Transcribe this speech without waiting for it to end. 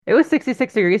It was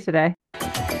 66 degrees today.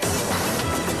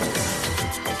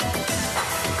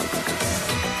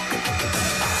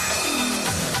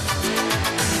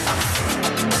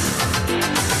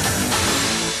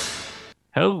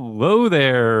 Hello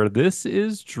there. This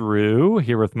is Drew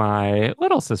here with my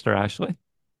little sister Ashley.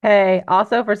 Hey,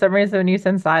 also for some reason when you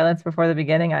said silence before the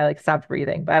beginning, I like stopped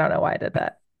breathing, but I don't know why I did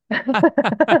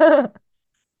that.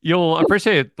 You'll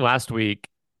appreciate last week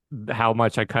how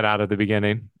much I cut out at the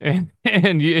beginning, and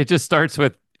it just starts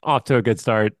with off to a good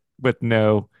start with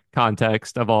no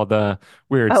context of all the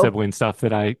weird Oh, sibling stuff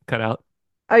that I cut out.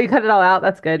 oh, you cut it all out.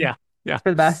 That's good. Yeah, yeah. It's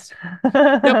for the best.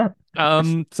 Yep.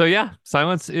 So yeah,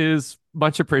 silence is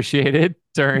much appreciated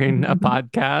during a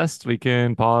podcast. We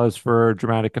can pause for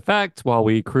dramatic effect while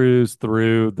we cruise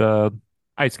through the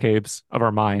ice caves of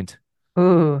our mind.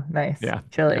 Ooh, nice. Yeah,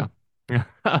 yeah. Chilly.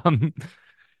 Um,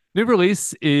 New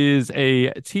Release is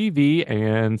a TV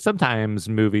and sometimes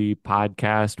movie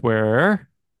podcast where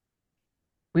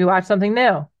We watch something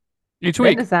new, each then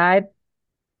week, decide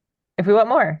if we want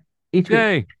more each week.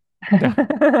 yay.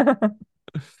 Yeah.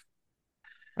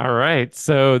 All right.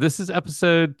 So this is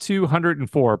episode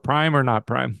 204, Prime or not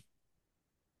Prime?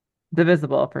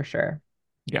 Divisible for sure.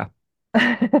 Yeah.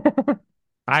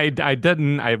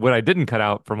 What I didn't cut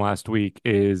out from last week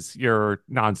is your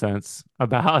nonsense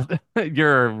about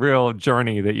your real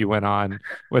journey that you went on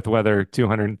with whether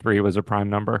 203 was a prime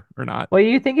number or not. Well,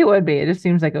 you think it would be. It just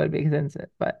seems like it would be because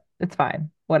it's, but it's fine.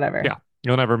 Whatever. Yeah,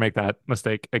 you'll never make that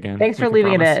mistake again. Thanks We for can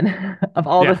leaving it promise. in of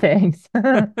all the Yeah. things.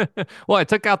 Well, I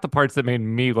took out the parts that made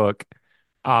me look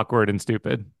awkward and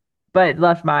stupid. But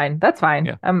left mine. That's fine.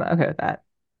 Yeah. I'm okay with that.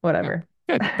 Yeah. Whatever.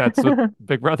 Good. That's what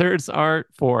Big Brothers are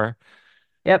for.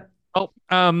 Yep. Oh,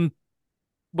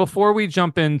 before we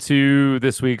jump into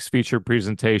this week's feature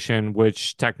presentation,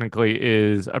 which technically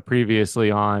is a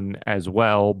previously on as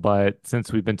well, but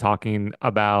since we've been talking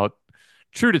about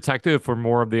True Detective for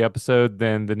more of the episode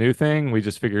than the new thing, we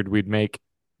just figured we'd make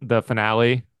the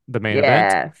finale the main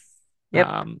event. Yes. Yep.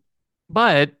 Um,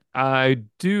 but I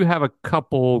do have a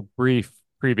couple brief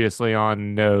previously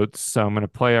on notes, so I'm going to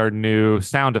play our new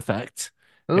sound effect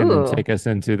and then Ooh. take us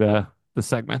into the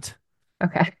segment.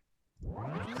 Okay.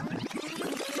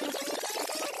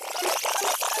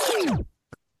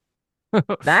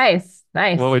 Nice.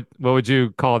 Nice. What would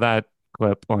you call that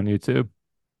clip on YouTube?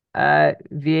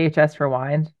 VHS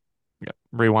rewind. Yeah,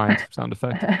 rewind sound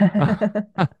effect.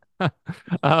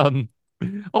 Um,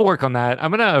 I'll work on that.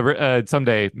 I'm gonna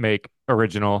someday make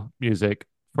original music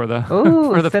for the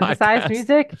Ooh, for the synthesized podcast.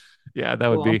 music. Yeah,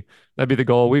 Cool. that'd be the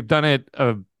goal. We've done it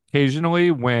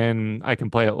occasionally when I can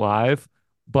play it live,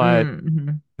 but Mm-hmm.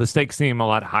 the stakes seem a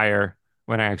lot higher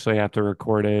when I actually have to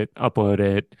record it, upload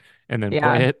it, and then play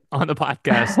Yeah. it on the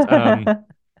podcast.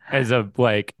 As a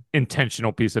like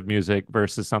intentional piece of music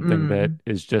versus something that Mm.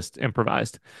 is just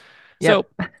improvised. Yep.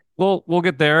 So we'll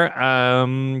get there.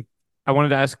 I wanted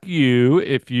to ask you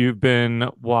if you've been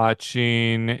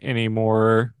watching any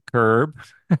more Curb.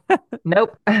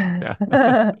 Nope.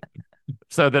 Yeah.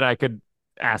 So that I could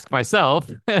ask myself.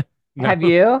 No, Have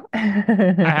you? I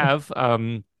have.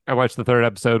 I watched the third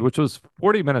episode, which was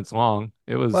 40 minutes long.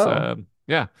 It was Whoa.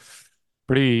 yeah,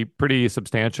 pretty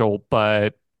substantial,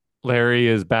 but Larry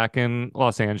is back in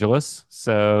Los Angeles,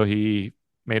 so he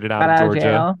made it out Got of out of Georgia.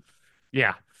 jail.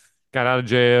 Yeah, got out of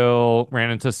jail,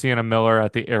 ran into Sienna Miller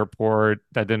at the airport.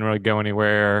 That didn't really go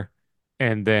anywhere,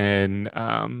 and then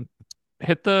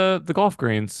hit the golf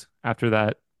greens after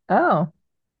that. Oh,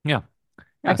 Yeah, I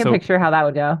yeah. can So picture how that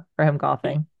would go for him he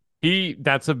golfing. he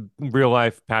that's a real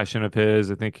life passion of his.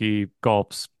 I think he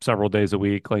golfs several days a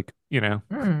week, like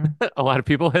Mm. a lot of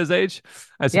people his age,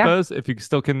 I Yeah. suppose. If you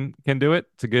still can do it,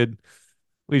 it's a good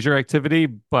leisure activity.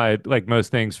 But like most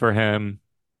things for him,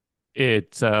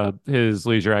 it his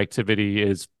leisure activity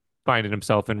is finding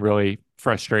himself in really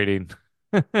frustrating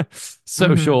Hmm.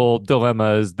 social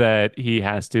dilemmas that he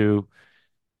has to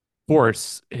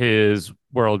force his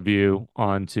worldview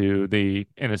onto the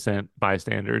innocent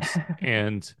bystanders.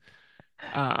 And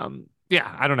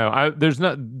yeah, I don't know.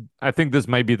 I think this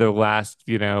might be the last,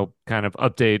 kind of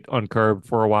update on Curb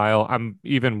for a while. I'm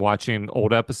even watching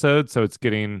old episodes, so it's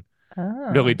getting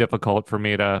really Oh. difficult for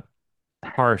me to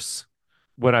parse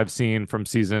what I've seen from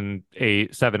season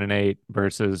 7 and 8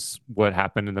 versus what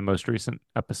happened in the most recent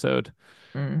episode.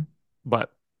 Mm.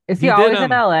 But Is he he did always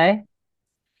in LA?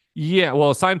 yeah,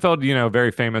 well, Seinfeld,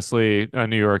 very famously a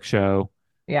New York show,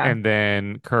 Yeah. and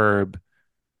then Curb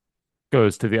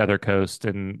goes to the other coast,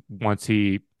 and once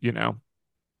he,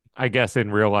 I guess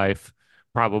in real life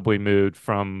probably moved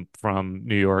from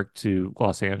New York to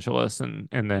Los Angeles and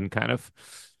then kind of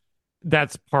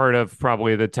that's part of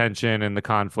probably the tension and the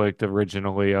conflict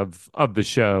originally of the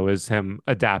show is him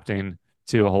adapting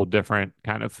to a whole different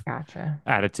kind of Gotcha.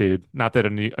 attitude. Not that a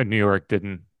New York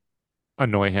didn't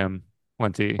annoy him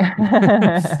plenty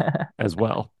as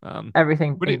well.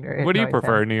 Everything What do you annoys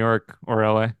prefer, him. New York or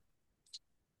LA?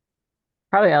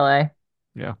 Probably LA.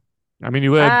 Yeah. I mean,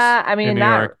 you lived I in mean, New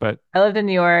not. York, but I lived in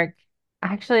New York.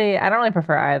 Actually, I don't really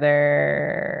prefer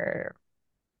either.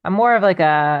 I'm more of like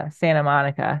a Santa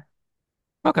Monica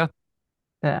okay.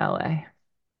 than LA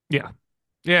Yeah.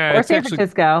 Yeah, or it's San actually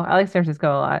Francisco. I like San Francisco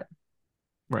a lot.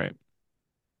 right.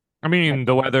 I But mean,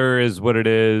 the weather is what it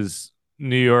is.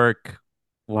 New York,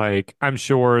 like, I'm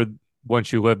sure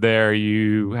once you live there,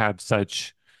 you have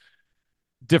such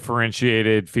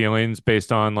differentiated feelings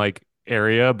based on like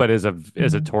area, but as a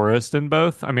Mhm. tourist in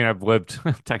both. I mean, I've lived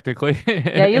technically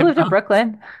Yeah, you in lived in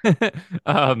Brooklyn.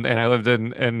 and I lived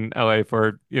in LA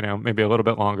for, maybe a little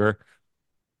bit longer.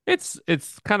 It's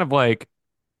kind of like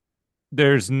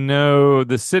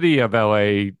the city of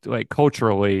LA like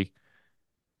culturally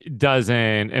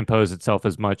doesn't impose itself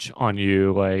as much on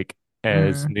you like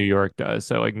as Mm, New York does.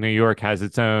 So like New York has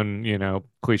its own,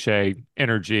 cliche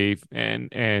energy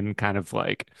and kind of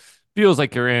like feels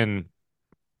like you're in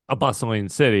a bustling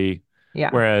city, yeah.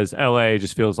 whereas LA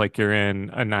just feels like you're in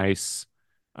a nice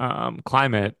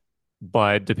climate,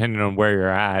 but depending on where you're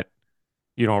at,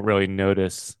 you don't really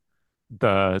notice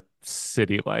the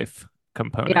city life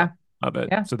component Yeah. of it.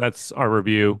 Yeah. So that's our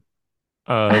review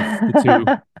of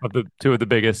the two of the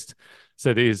biggest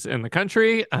cities in the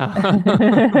country.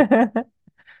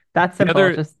 That's The simple.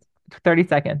 other, Just 30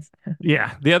 seconds.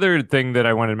 yeah, the other thing that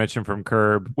I wanted to mention from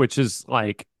Curb, which is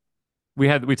like we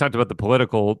talked about the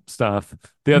political stuff.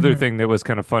 The other Hmm. thing that was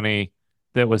kind of funny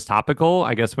that was topical,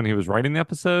 I guess, when he was writing the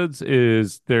episodes,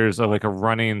 is there's like a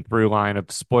running through line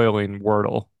of spoiling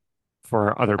Wordle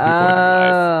for other people in your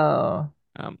life, Oh,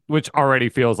 which already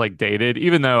feels like dated,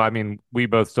 even though I mean we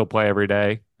both still play every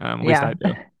day. At least I yeah.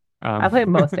 do. I Um, play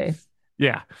most days.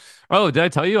 yeah. Oh, did I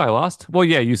tell you I lost? Well,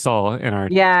 yeah, you saw in our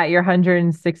Yeah, your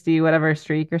 160 whatever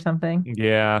streak or something.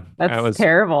 yeah, that That's was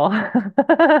terrible.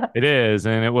 it is,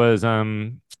 and it was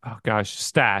oh gosh,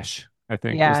 stash, I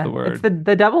think was the Yeah, it's word. the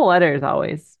double letters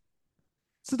always.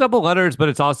 It's the double letters, but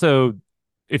it's also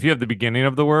if you have the beginning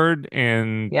of the word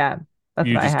and Yeah, that's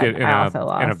you what I just had. get in I a also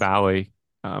in a lost. valley.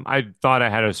 I thought I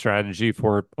had a strategy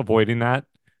for avoiding that,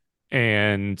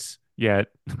 and yet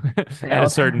at a Failed.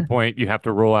 certain point you have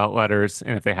to rule out letters,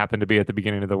 and if they happen to be at the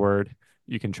beginning of the word,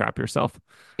 you can trap yourself.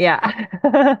 Yeah.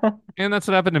 And that's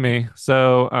what happened to me.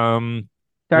 So, it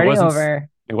Starting wasn't over.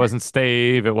 it wasn't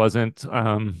stave, it wasn't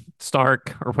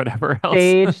Stark or whatever else.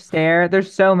 Stage, stare.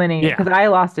 There's so many Yeah. because I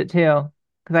lost it too.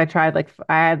 Because I tried like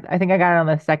I think I got it on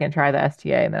the second try, the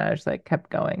STA, and then I just like kept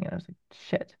going and I was like,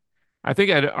 shit. I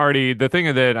think I'd already the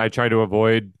thing that I try to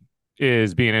avoid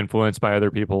is being influenced by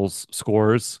other people's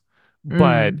scores.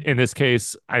 But Mm, in this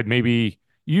case, I'd maybe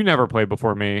you never played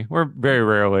before me, or very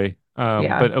rarely.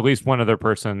 yeah. But at least one other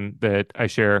person that I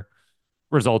share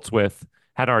results with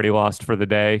had already lost for the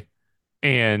day.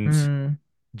 And Mm.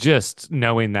 just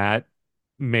knowing that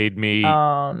made me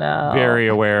Oh no. very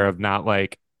aware of not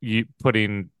like you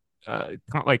putting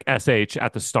like sh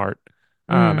at the start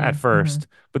at Hmm. first.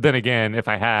 But then again, if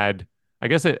I had, I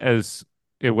guess it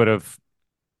would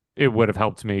have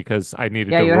helped me because I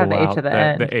needed Yeah, to you would have rule the H out at the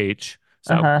the end. H.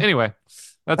 So Uh-huh. anyway,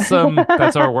 that's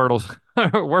our Wordle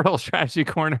Wordle strategy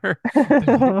corner.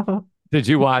 Did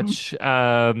you watch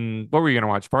what were you gonna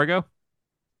watch? Fargo?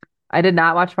 I did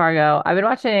not watch Fargo. I've been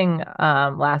watching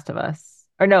Last of Us.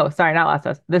 Or no, sorry, not Last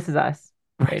of Us. This Is Us.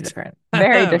 Very Right. different.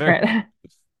 Very different.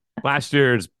 Last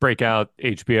year's breakout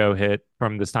HBO hit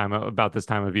from about this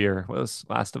time of year was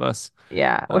Last of Us.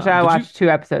 Yeah, which I Did you watched 2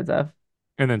 episodes of.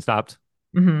 and then stopped?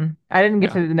 I didn't get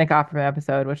Yeah. to the Nick Offerman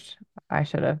episode, which I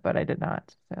should have, but I did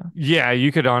not. So, Yeah,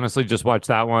 you could honestly just watch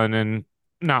that one and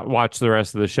not watch the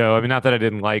rest of the show. I mean, not that I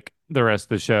didn't like the rest of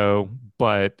the show,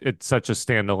 but it's such a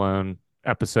standalone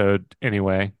episode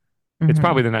anyway. It's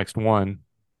probably hmm. the next one,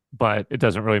 but it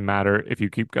doesn't really matter if you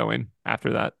keep going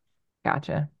after that.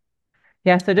 Gotcha.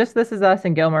 Yeah, so just This Is Us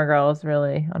and Gilmore Girls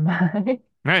really on my.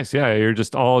 Nice. Yeah, you're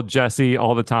just all Jesse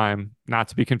all the time, not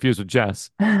to be confused with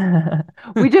Jess. I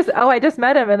just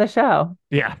met him in the show.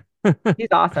 Yeah. He's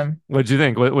awesome. What'd you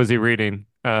think? What was he reading?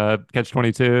 Catch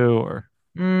 22 or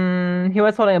He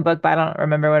was holding a book, but I don't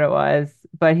remember what it was.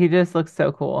 But he just looks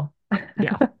so cool.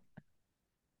 yeah.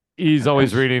 He's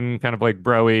always reading kind of like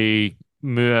broy,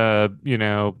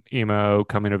 emo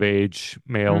coming of age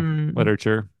male Mm,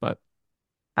 literature. But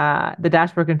the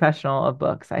Dashboard Confessional of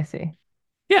books, I see.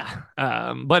 yeah,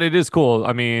 but it is cool.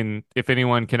 I mean, if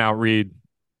anyone can outread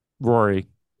Rory,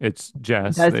 It's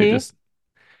Jess. Does he?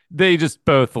 They just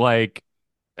both like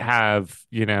have,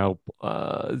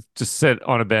 just sit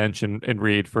on a bench and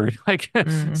read for like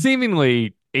Mm.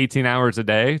 seemingly 18 hours a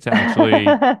day to actually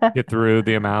get through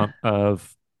the amount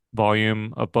of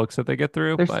volume of books that they get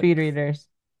through. They're But speed readers.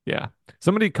 yeah,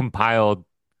 somebody compiled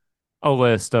a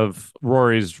list of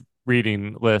Rory's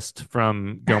reading list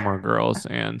from Gilmore Girls,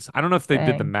 and I don't know if they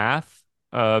did the Dang. math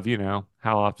of,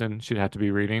 how often she'd have to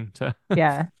be reading to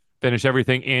Yeah. finish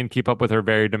everything and keep up with her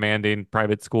very demanding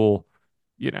private school,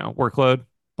 workload.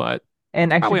 But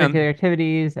And probably extracurricular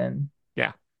activities and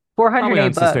yeah, probably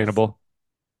 408 books. unsustainable.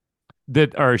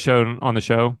 That are shown on the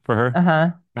show for her.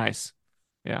 Uh-huh. Nice.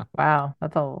 Yeah. Wow,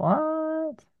 that's a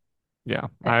lot. Yeah.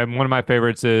 One of my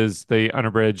favorites is the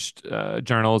unabridged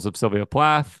journals of Sylvia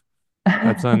Plath.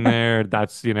 That's on there.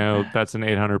 That's an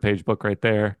 800-page book right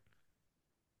there.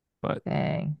 But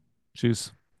Dang.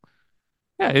 she's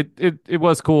yeah, it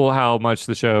was cool how much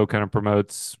the show kind of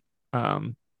promotes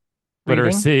um Reading.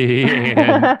 literacy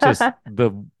and just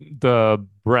the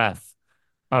breadth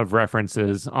of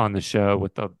references on the show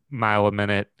with the mile a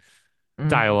minute Mm.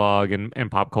 dialogue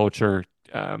and pop culture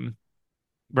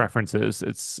references.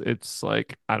 It's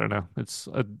like I don't know.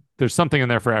 There's something in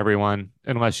there for everyone,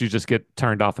 unless you just get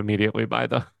turned off immediately by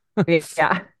the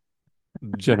Yeah.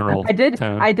 general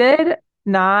tone. I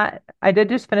did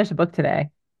just finish a book today.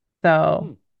 Hmm.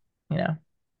 So,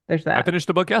 there's I that. finished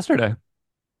a book yesterday.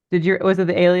 Was it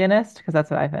The Alienist? Because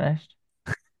that's what I finished.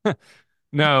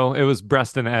 No, it was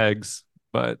Breast and Eggs,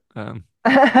 but Um,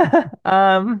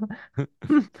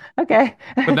 okay.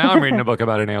 but now I'm reading a book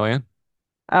about an alien.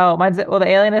 Oh, The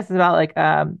Alienist is about like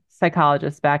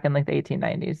psychologists back in like the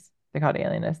 1890s. They called it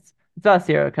alienists. It's about a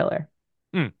serial killer.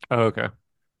 Hmm. Oh, okay.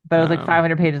 But it was like Um,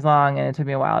 500 pages long and it took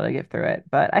me a while to get through it.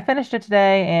 But I finished it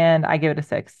today and I give it a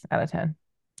 6 out of 10.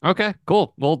 okay,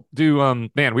 cool. We'll do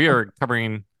man, we are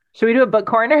covering Should we do a book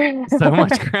corner? so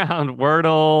much ground.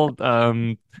 Wordle,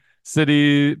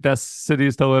 best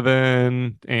cities to live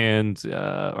in, and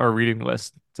our reading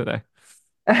list today.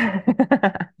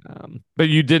 But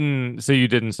you didn't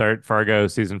start Fargo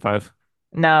season 5.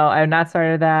 No, I've not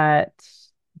started that.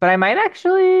 But I might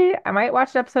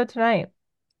watch an episode tonight.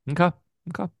 Okay.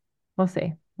 Okay. We'll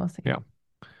see. We'll see. Yeah.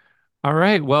 All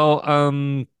right. Well,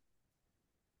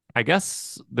 I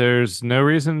guess there's no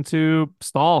reason to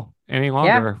stall any Yeah.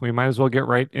 longer. We might as well get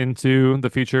right into the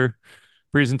feature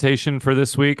presentation for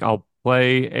this week. I'll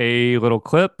play a little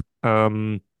clip.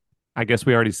 I guess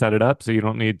we already set it up, so you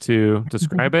don't need to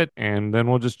describe it, and then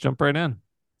we'll just jump right in.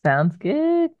 Sounds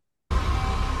good. You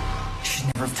should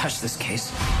never have touched this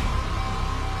case.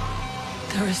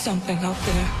 There is something out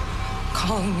there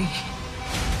calling me.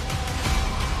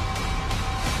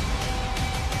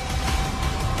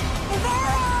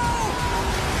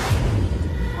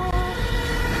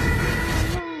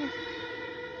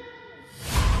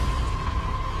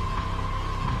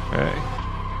 Okay.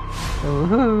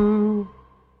 Ooh.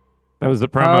 That was the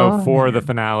promo Oh for the man.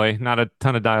 finale. Not a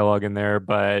ton of dialogue in there,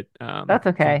 but That's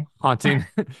some okay. haunting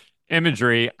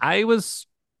imagery. I was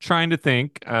trying to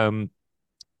think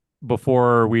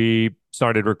before we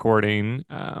started recording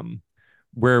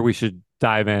where we should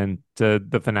dive into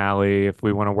the finale if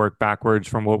we want to work backwards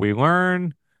from what we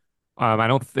learn. I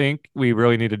don't think we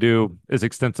really need to do as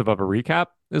extensive of a recap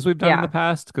as we've done in the Yeah.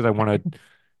 past because I want to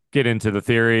get into the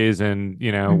theories and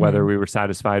whether hmm we were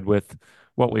satisfied with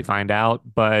what we find out.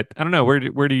 But I don't know, where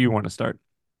do you want to start?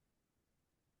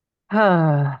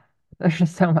 There's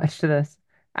just so much to this.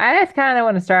 I just kind of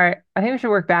want to start. I think we should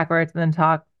work backwards and then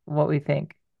talk what we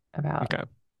think about Okay.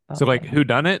 the So whole like thing. who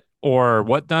done it or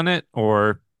what done it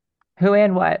or Who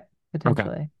and what, okay.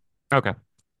 potentially. Okay.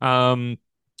 Um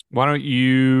why don't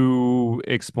you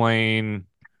explain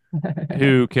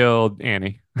who killed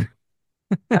Annie?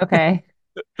 Okay.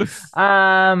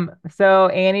 So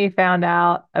Annie found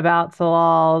out about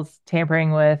Solal's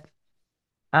tampering with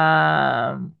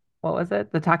what was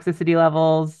it? The toxicity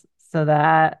levels so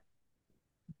that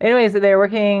anyways, they were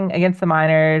working against the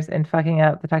miners and fucking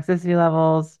up the toxicity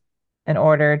levels in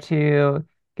order to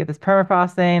get this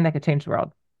permafrost thing that could change the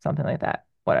world. Something like that.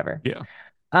 Whatever. Yeah.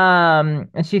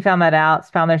 And she found that out,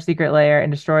 found their secret lair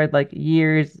and destroyed like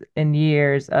years and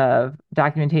years of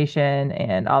documentation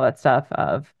and all that stuff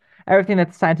of everything that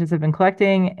the scientists have been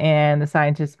collecting. And the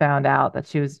scientists found out that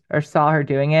she was or saw her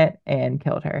doing it and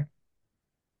killed her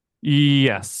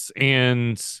Yes.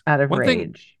 And out of one thing,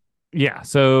 rage. yeah,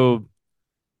 so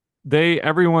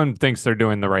everyone thinks they're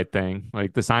doing the right thing.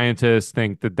 Like the scientists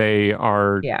think that they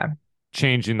are Yeah.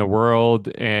 changing the world,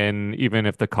 and even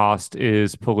if the cost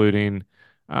is polluting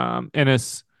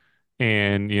Ennis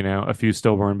and a few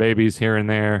stillborn babies here and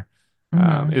there,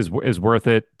 hmm is worth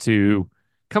it to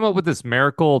come up with this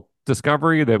miracle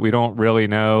discovery that we don't really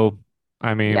know.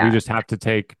 I mean, we Yeah. just have to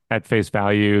take at face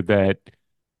value that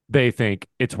they think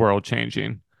it's world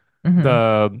changing. Hmm.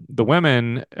 The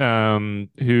women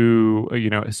who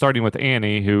starting with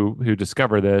Annie who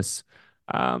discover this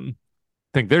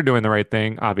think they're doing the right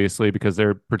thing, obviously, because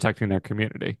they're protecting their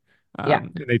community. Yeah.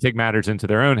 And they take matters into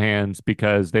their own hands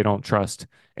because they don't trust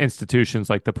institutions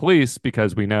like the police,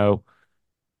 because we know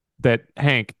that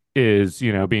Hank is,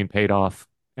 being paid off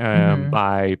Hmm.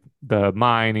 by the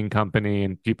mining company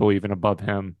and people even above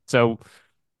him. So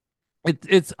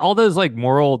it's all those like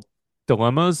moral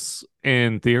dilemmas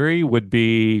in theory would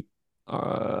be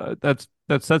that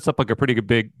sets up like a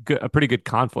a pretty good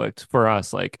conflict for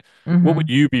us. Like, what would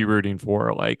Hmm. you be rooting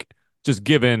for? Like, just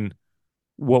given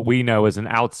what we know as an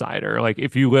outsider, like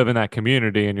if you live in that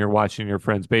community and you're watching your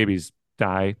friends' babies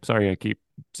die. Sorry, I keep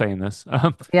saying this.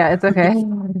 Yeah, it's okay.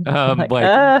 Like,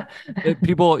 Like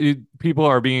people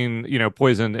are being,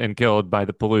 poisoned and killed by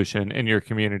the pollution in your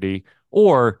community,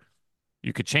 or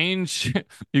you could change,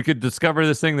 you could discover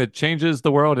this thing that changes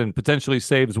the world and potentially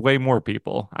saves way more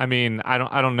people. I mean, I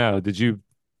don't know.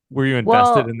 Were you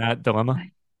invested well, in that dilemma?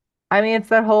 I mean, it's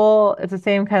the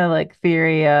same kind of like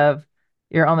theory of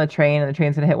you're on the train and the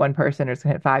train's gonna hit one person or it's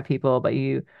gonna hit five people, but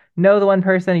you know the one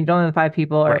person, you don't know the five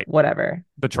people or Right. whatever.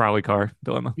 The trolley car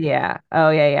dilemma. Yeah. Oh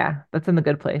yeah, yeah. That's in the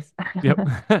good place. Yep.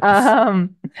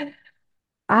 Um,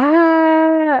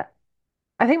 I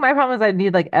I think my problem is I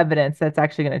need like evidence that's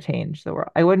actually going to change the world.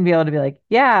 I wouldn't be able to be like,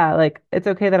 yeah, like it's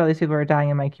okay that all these people are dying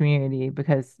in my community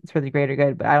because it's for the greater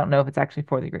good, but I don't know if it's actually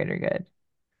for the greater good.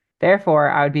 Therefore,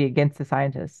 I would be against the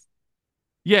scientists.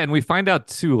 Yeah, and we find out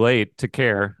too late to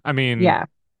care. I mean, Yeah.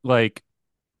 like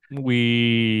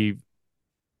we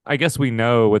I guess we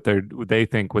know what they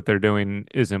think what they're doing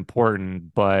is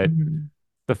important, but Hmm.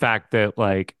 the fact that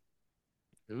like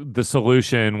the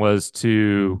solution was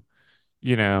to,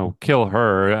 kill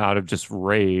her out of just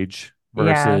rage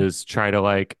Yeah. versus try to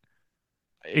like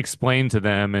explain to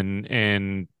them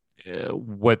and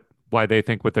what why they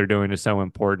think what they're doing is so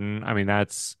important. I mean,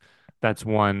 that's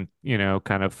one,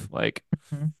 kind of like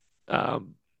Mhm.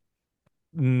 um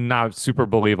not super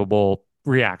believable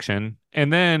reaction.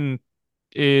 And then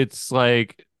it's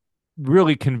like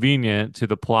really convenient to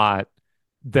the plot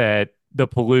that the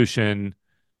pollution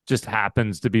just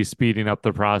happens to be speeding up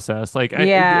the process. And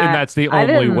Yeah. that's the I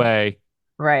only didn't, way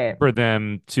right. for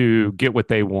them to get what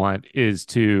they want, is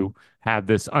to have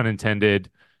this unintended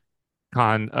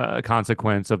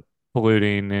consequence of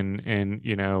polluting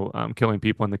and killing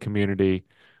people in the community.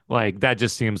 Like that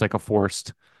just seems like a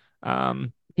forced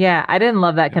um Yeah. I didn't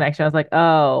love that you know connection. I was like,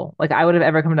 oh, like I would have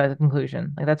ever come to a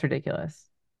conclusion. Like that's ridiculous.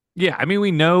 yeah, I mean,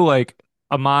 we know like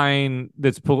a mine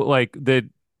like that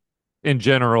in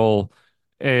general,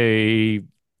 a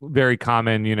very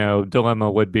common, dilemma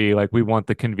would be like we want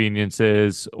the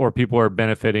conveniences, or people are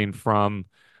benefiting from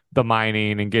the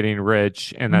mining and getting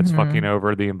rich, and that's fucking Hmm.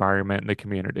 over the environment and the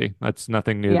community. That's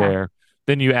nothing new Yeah. there.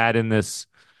 Then you add in this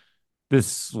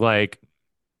like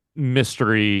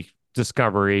mystery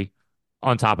discovery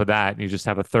on top of that, and you just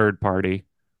have a third party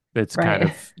that's kind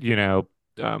Right.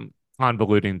 of,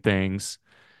 convoluting things.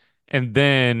 And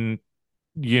then,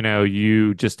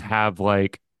 you just have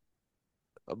like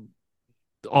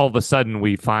all of a sudden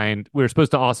we're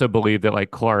supposed to also believe that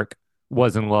like Clark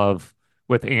was in love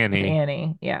with With Annie,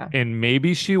 Annie. Yeah. and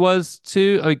maybe she was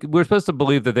too. Like we're supposed to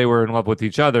believe that they were in love with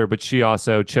each other, but she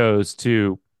also chose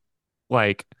to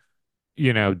like,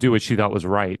 do what she thought was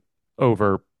right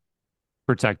over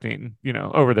protecting,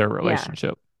 over their Yeah.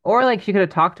 relationship. Or like she could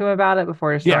have talked to him about it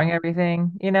before Yeah. destroying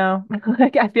everything, you know?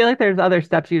 Like I feel like there's other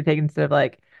steps you take instead of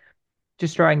like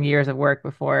destroying years of work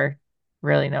before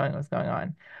really knowing what's going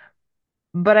on.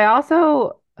 But I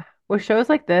also with shows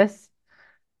like this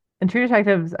and True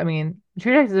Detectives, I mean,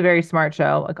 True Detectives is a very smart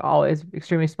show, like always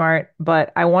extremely smart,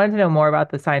 but I wanted to know more about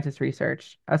the scientist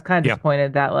research. I was kind of Yeah.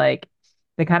 disappointed that like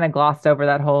they kind of glossed over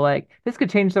that whole like this could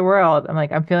change the world. I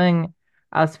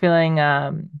was feeling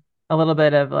a little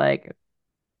bit of like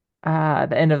the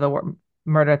end of the world,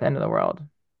 murder at the end of the world.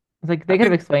 It's like I they could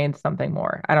have think explained something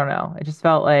more. I don't know. It just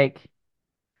felt like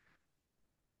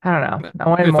I don't know. I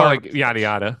wanted it felt more like yada research.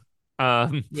 yada.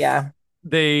 Um, Yeah.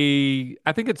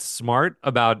 I think it's smart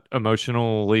about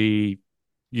emotionally,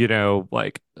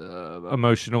 like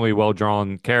emotionally well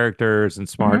drawn characters, and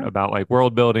smart Hmm. about like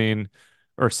world building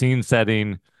or scene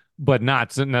setting, but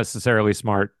not necessarily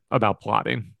smart about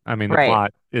plotting. I mean, the Right.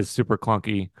 plot is super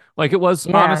clunky. Like it was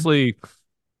Yeah. honestly,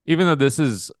 even though this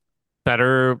is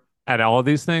better at all of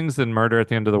these things than Murder at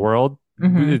the End of the World,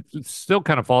 Hmm. it still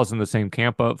kind of falls in the same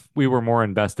camp of we were more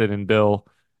invested in Bill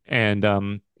and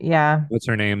Yeah. what's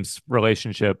her name's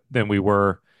relationship than we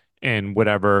were in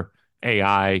whatever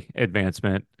AI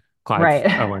advancement Clive Right.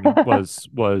 Owen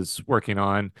was working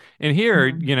on. And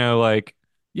here, Mhm. like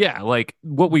yeah, like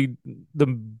the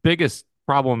biggest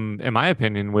problem in my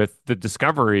opinion with the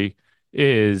Discovery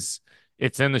is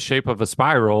it's in the shape of a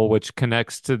spiral which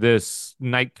connects to this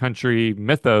night country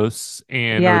mythos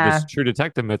and or this Yeah. true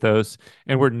detective mythos,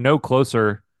 and we're no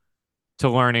closer to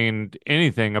learning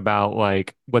anything about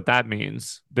like what that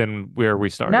means than where we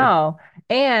started. No.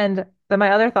 And then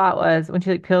my other thought was when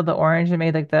she like peeled the orange and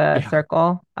made like the Yeah,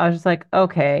 circle, I was just like,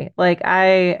 okay, like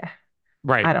I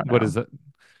right. don't What is know. that?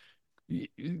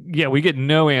 Yeah, we get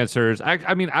no answers.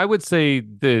 I mean, I would say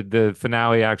the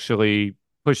finale actually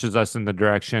pushes us in the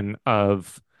direction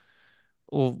of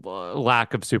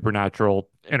lack of supernatural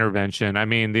intervention. I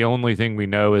mean, the only thing we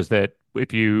know is that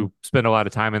if you spend a lot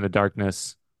of time in the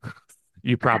darkness,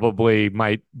 you probably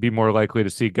might be more likely to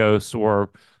see ghosts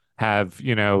or have,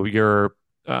 your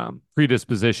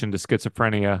predisposition to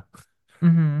schizophrenia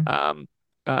Hmm. um,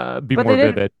 be But more they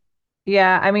did, vivid.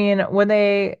 yeah, I mean, when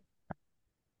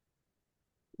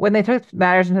they took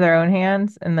matters into their own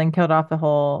hands and then killed off the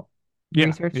whole Yeah,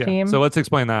 research yeah. So team. let's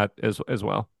explain that as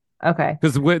well. Okay.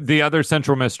 Because with the other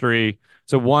central mystery,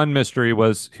 so one mystery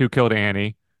was who killed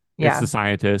Annie. It's the Yeah,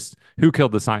 scientist. Who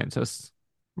killed the scientists?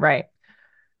 right.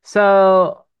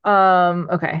 So,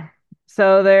 okay.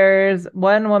 So there's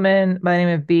one woman by the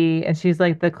name of B, and she's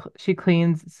like she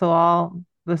cleans the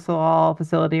Solal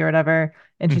facility or whatever,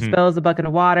 and she Hmm. spills a bucket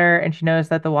of water, and she noticed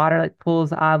that the water like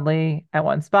pools oddly at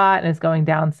one spot and is going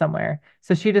down somewhere.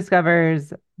 So she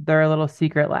discovers their little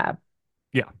secret lab,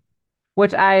 Yeah.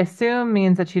 which I assume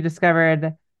means that she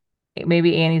discovered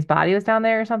maybe Annie's body was down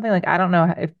there or something. Like I don't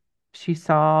know if she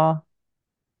saw.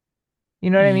 You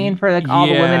know what I mean? For like all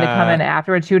the women to come in Yeah.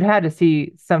 afterwards, she would have had to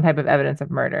see some type of evidence of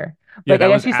murder. Yeah, Like I that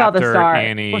guess was she saw the after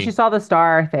star. Well, she Annie. saw the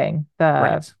star thing,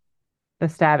 Right. the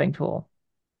stabbing tool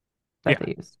that Yeah.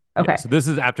 they used. Yeah. Okay. So this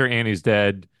is after Annie's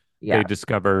dead. They Yeah.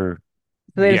 discover,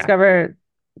 So they yeah. discover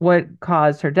what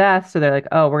caused her death. So they're like,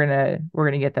 oh, we're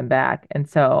gonna get them back. And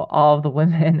so all of the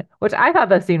women, which I thought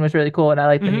that scene was really cool, and I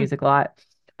like the Hmm. music a lot.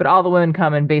 But all the women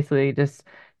come and basically just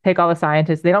take all the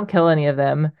scientists. They don't kill any of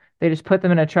them. They just put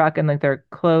them in a truck and like their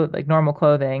clothes, like normal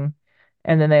clothing,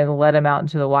 and then they let them out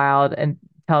into the wild and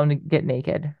tell them to get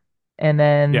naked. And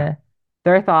Yeah. then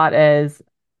their thought is,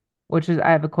 which is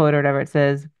I have a quote or whatever it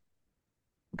says,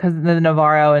 because the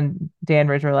Navarro and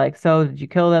Danbridge were like, "So did you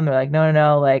kill them?" They're like, "No,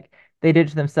 no, no." Like they did it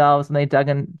to themselves, and they dug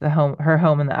in her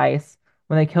home in the ice.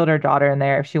 When they killed her daughter in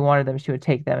there, if she wanted them, she would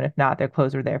take them, and if not, their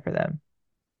clothes were there for them.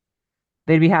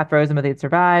 They'd be half frozen, but they'd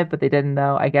survive. But they didn't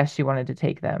know. I guess she wanted to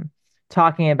take them.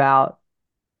 Talking about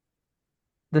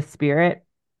the spirit,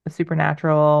 the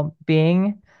supernatural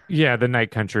being, Yeah. The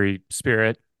night country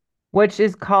spirit. which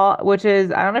is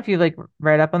I don't know if you've like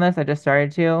read up on this. I just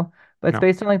started to, but it's No.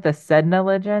 based on like the Sedna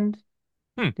legend.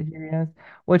 Hmm. Did you read this?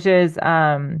 Which is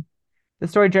the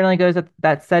story generally goes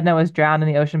that Sedna was drowned in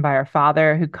the ocean by her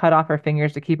father, who cut off her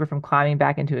fingers to keep her from climbing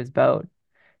back into his boat.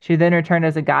 She then returned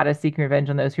as a goddess seeking revenge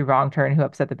on those who wronged her and who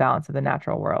upset the balance of the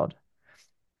natural world.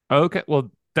 Okay. Well,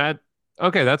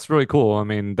 okay. That's really cool. I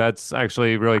mean, that's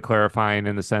actually really clarifying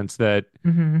in the sense that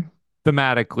Hmm.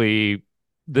 thematically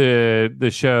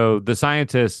the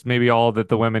scientists, maybe all that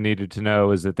the women needed to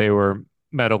know is that they were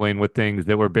meddling with things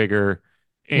that were bigger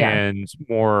Yeah. and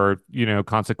more,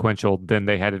 consequential than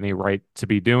they had any right to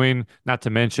be doing. Not to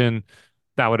mention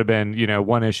that would have been,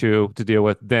 one issue to deal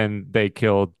with. Then they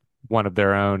killed one of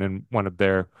their own and one of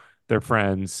their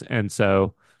friends. And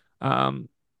so um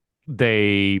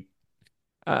they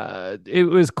it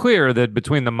was clear that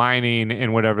between the mining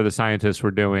and whatever the scientists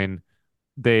were doing,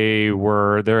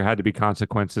 there had to be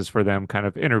consequences for them kind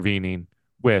of intervening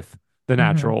with the Hmm.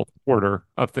 natural order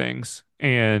of things.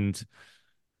 And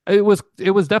it was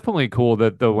definitely cool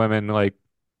that the women like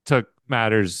took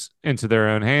matters into their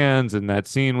own hands, and that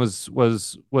scene was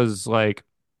like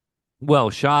well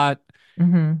shot.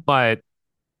 Hmm. But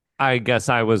I guess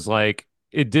I was like,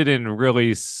 it didn't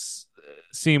really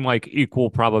seem like equal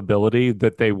probability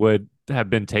that they would have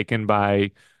been taken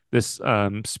by this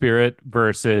spirit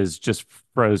versus just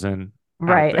frozen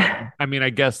out Right. there. I mean, I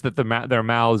guess that their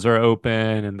mouths are open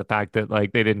and the fact that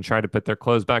like they didn't try to put their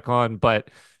clothes back on, but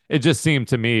it just seemed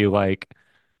to me like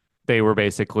they were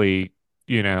basically,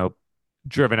 you know,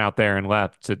 driven out there and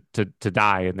left to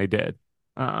die, and they did.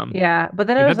 Um, Yeah. But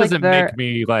then it and was that like doesn't make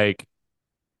me like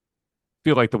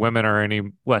feel like the women are any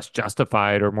less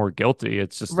justified or more guilty.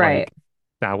 It's just right. like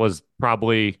that was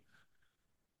probably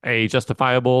a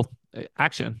justifiable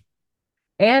action.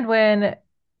 And when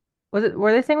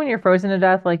were they saying when you're frozen to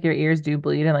death, like your ears do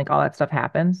bleed and like all that stuff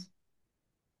happens?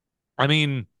 I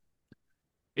mean,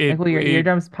 Like, will your it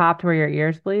eardrums pop to where your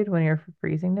ears bleed when you're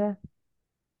freezing to death?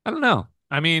 I don't know.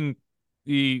 I mean,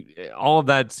 the all of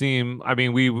that seem. I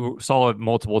mean, saw it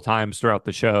multiple times throughout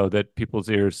the show that people's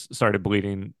ears started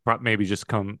bleeding, maybe just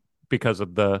come because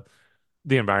of the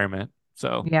environment.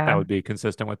 So that Yeah. would be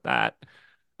consistent with that.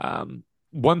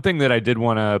 One thing that I did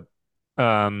want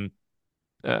to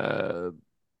uh,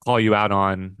 call you out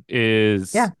on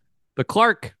is Yeah. the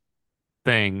Clark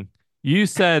thing. You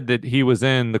said that he was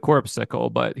in the corpse sickle,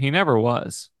 but he never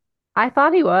was. I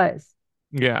thought he was.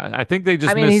 Yeah, I think they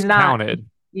I just mean, he's not. miscounted.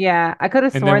 Yeah, I could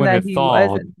have And then sworn when that it he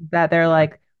was, thawed, that they're yeah,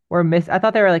 like, I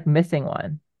thought they were like missing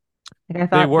one. Like, I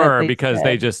they thought that were they because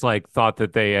they said, just like thought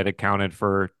that they had accounted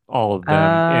for all of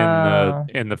them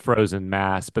oh, in the frozen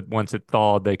mass, but once it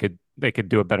thawed, they could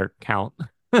do a better count.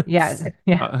 yeah,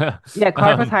 yeah. Uh, Yeah,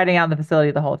 Clark was um, hiding out in the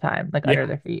facility the whole time, like under yeah,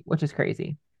 their feet, which is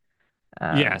crazy.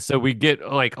 yeah. Um, So we get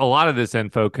like a lot of this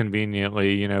info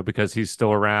conveniently, you know, because he's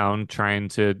still around trying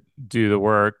to do the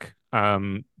work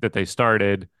that they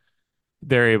started.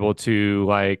 They're able to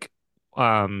like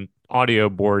audio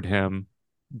board him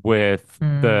with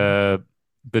mm,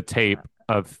 the tape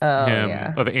oh,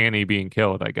 yeah. of Annie being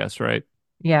killed, I guess, right?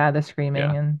 Yeah, the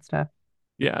screaming Yeah. and stuff.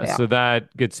 Yeah, Yeah. so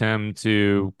that gets him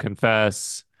to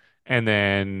confess, and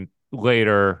then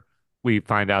later we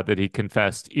find out that he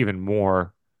confessed even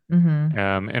more Hmm.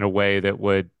 in a way that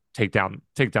would take down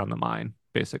the mine,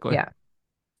 basically. Yeah.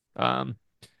 Um,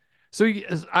 so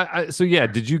so yeah,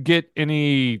 did you get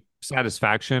any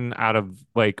satisfaction out of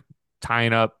like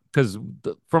tying up? Because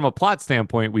from a plot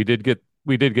standpoint, we did get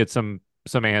some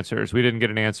answers. We didn't get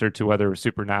an answer to whether it was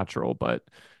supernatural, but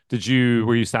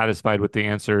were you satisfied with the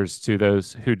answers to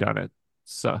those who done it?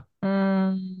 So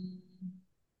Mm,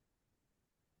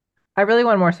 I really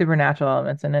want more supernatural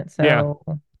elements in it, yeah, so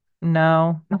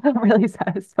no, I'm really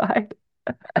satisfied.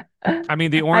 I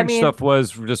mean the I orange mean, stuff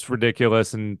was just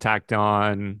ridiculous and tacked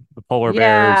on. The polar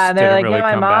bears yeah, they're didn't like, yeah, really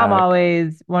my come mom back.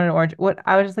 always wanted orange. What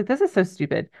I was just like, this is so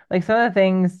stupid. Like some of the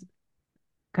things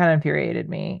kind of infuriated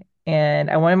me, and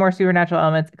I wanted more supernatural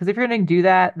elements because if you're gonna do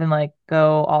that, then like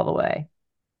go all the way.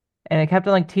 And it kept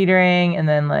on like teetering, and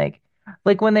then like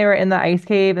when they were in the ice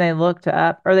cave and they looked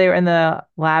up, or they were in the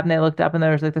lab and they looked up and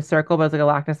there was like the circle, but it was like a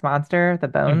Loch Ness monster, the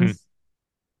Hmm. bones.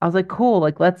 I was like, cool,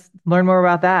 like let's learn more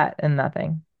about that, and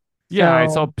nothing. Yeah, I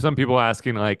saw So some people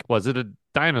asking like, was it a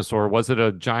dinosaur? Was it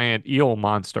a giant eel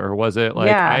monster? Was it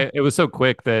like yeah, it was so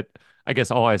quick that I guess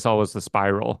all I saw was the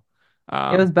spiral.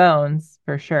 it was Um, bones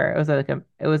for sure. It was like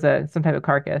it was a some type of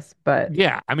carcass, but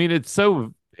yeah, I mean it's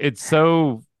so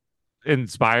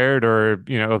inspired or,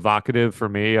 you know, evocative for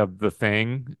me of the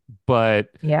thing, but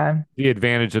yeah, the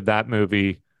advantage of that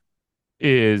movie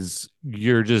is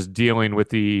you're just dealing with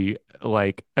the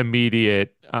like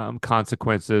immediate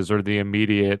consequences or the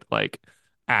immediate like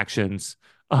actions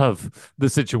of the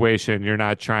situation. You're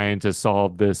not trying to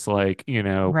solve this like, you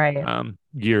know, right.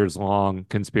 years long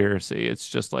conspiracy. It's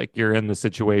just like you're in the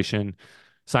situation.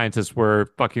 Scientists were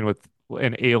fucking with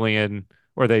an alien,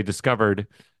 or they discovered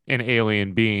an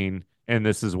alien being, and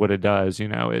this is what it does. You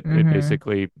know, it Mm-hmm.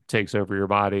 basically takes over your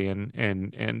body and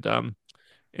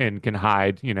can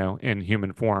hide, you know, in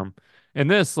human form. And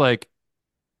this, like,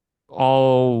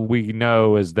 all we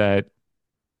know is that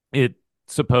it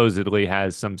supposedly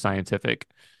has some scientific,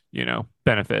 you know,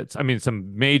 benefits. I mean,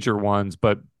 some major ones,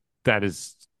 but that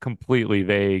is completely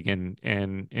vague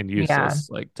and Yeah, useless,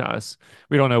 like to us.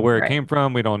 We don't know where it right. came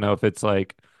from. We don't know if it's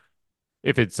like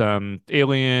if it's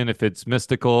alien, if it's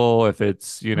mystical, if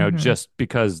it's, you know, Mm-hmm. just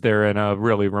because they're in a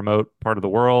really remote part of the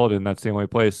world and that's the only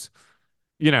place.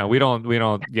 You know, we don't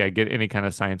yeah, get any kind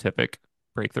of scientific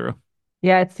breakthrough.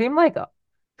 Yeah, it seemed like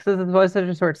since it was such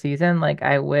a short season, like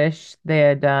I wish they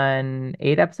had done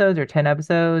 8 episodes or 10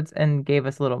 episodes and gave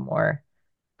us a little more.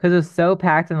 Because it was so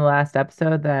packed in the last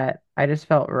episode that I just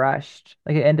felt rushed.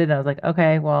 Like it ended and I was like,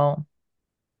 okay, well,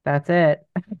 that's it.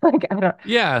 Like I don't,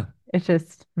 Yeah, it's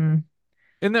just,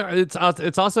 and there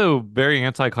it's also very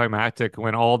anticlimactic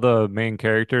when all the main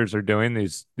characters are doing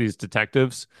these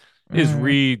detectives is mm,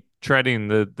 retreading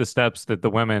the steps that the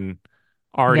women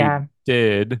already yeah,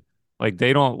 did. Like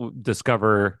they don't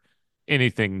discover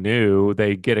anything new.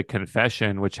 They get a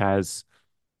confession which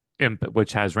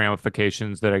has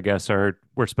ramifications that I guess are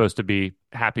we're supposed to be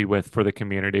happy with for the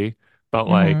community. But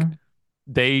like mm-hmm,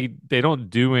 they don't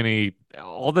do any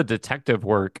all the detective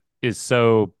work is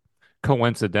so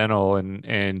coincidental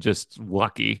and just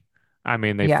lucky. I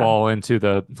mean, they yeah. fall into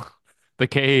the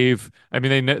cave. I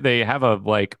mean, they have a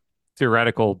like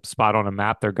theoretical spot on a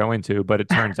map they're going to, but it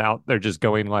turns out they're just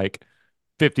going like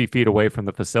 50 feet away from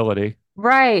the facility.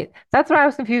 Right. That's why I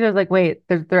was confused. I was like, wait,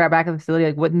 they're back at the facility.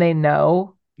 Like, wouldn't they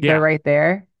know they're Yeah. right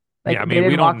there? Like Yeah, I they mean,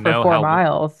 we didn't walk don't for know four how.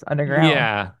 miles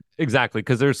underground. Yeah, exactly,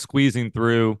 because they're squeezing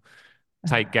through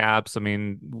tight gaps. I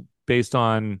mean, based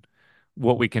on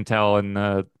what we can tell in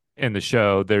the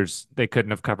show, they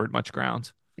couldn't have covered much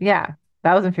ground. Yeah,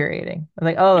 that was infuriating. I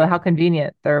was like, oh, Yeah. how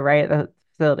convenient. They're right at the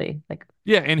facility. Like,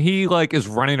 Yeah, and he like is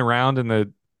running around in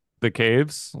the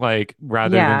caves like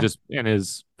rather than yeah. just in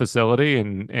his facility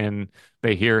and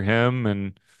they hear him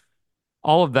and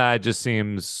all of that just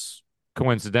seems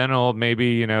coincidental.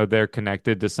 Maybe, they're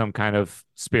connected to some kind of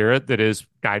spirit that is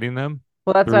guiding them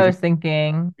Well, that's what through I the was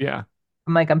thinking. yeah.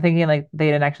 I'm thinking like they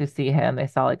didn't actually see him. They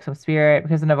saw like some spirit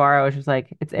because Navarro was just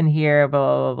like, it's in here, blah,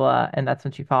 blah, blah, blah. And that's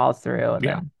when she falls through.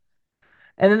 Yeah.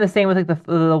 And then the same with like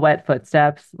the wet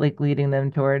footsteps, like leading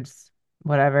them towards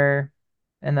whatever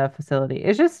in the facility.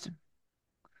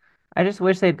 I just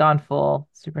wish they'd gone full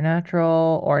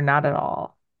supernatural or not at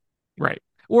all. Right.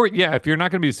 Or yeah, if you're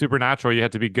not going to be supernatural, you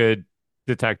have to be good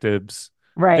detectives.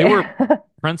 They were Right.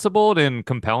 principled and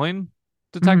compelling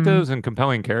hmm detectives and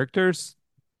compelling characters,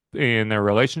 and their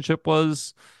relationship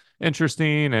was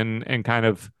interesting and kind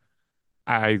of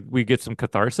I we get some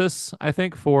catharsis, I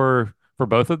think, for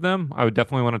both of them. I would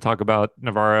definitely want to talk about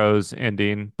Navarro's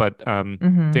ending, but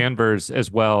hmm Danvers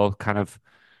as well kind of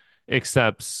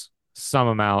accepts some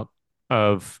amount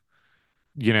of,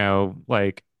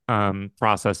 like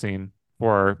processing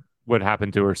for what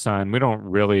happened to her son. We don't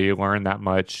really learn that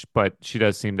much, but she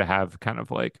does seem to have kind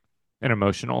of like an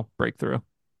emotional breakthrough.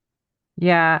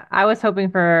 Yeah, I was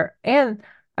hoping for, and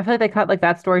I feel like they cut like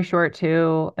that story short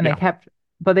too, and they Yeah. kept,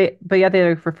 but yet they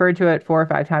like, referred to it 4 or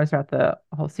 5 times throughout the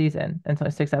whole season, and it's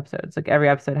only 6 episodes. Like every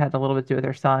episode had a little bit to do with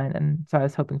their son, and so I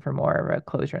was hoping for more of a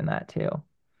closure in that too.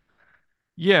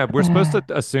 Yeah, we're supposed to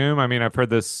assume, I mean, I've heard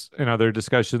this in other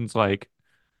discussions, like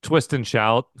Twist and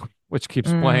Shout, which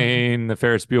keeps Mm. playing the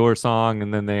Ferris Bueller song,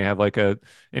 and then they have like an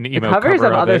The emo covers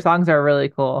cover of of other it. songs are really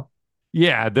cool.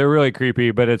 Yeah, they're really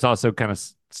creepy, but it's also kind of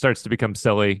starts to become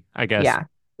silly, I guess, Yeah.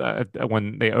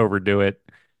 when they overdo it.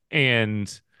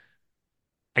 And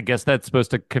I guess that's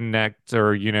supposed to connect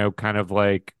or, kind of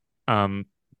like um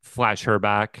flash her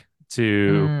back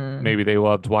to Mm. maybe they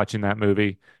loved watching that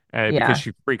movie because Yeah.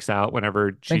 she freaks out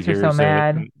whenever she Makes her so hears it.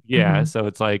 mad. And yeah, hmm so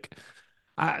it's like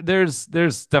there's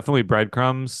definitely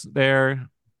breadcrumbs there,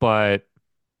 but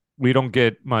we don't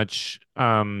get much.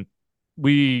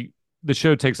 We the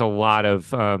show takes a lot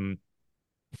of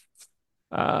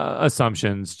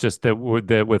assumptions just that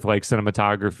with like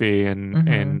cinematography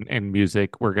hmm and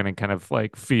music we're gonna kind of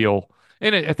like feel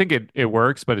and I think it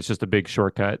works but it's just a big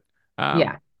shortcut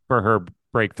Yeah. for her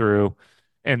breakthrough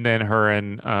and then her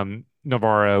and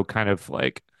Navarro kind of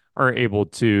like are able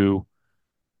to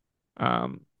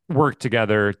work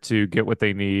together to get what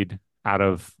they need out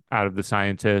of the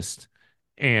scientist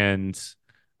and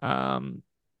um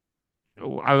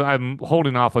I'm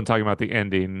holding off on talking about the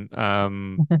ending.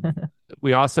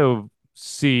 We also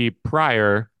see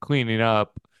Pryor cleaning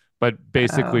up, but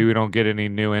basically Oh. we don't get any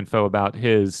new info about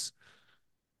his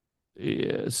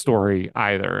story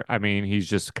either. I mean, he's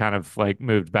just kind of like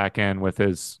moved back in with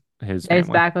his Yeah, he's family.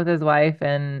 back with his wife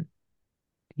and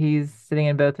he's sitting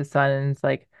in both his son and it's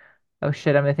like, oh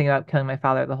shit, I'm gonna think about killing my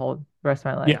father the whole rest of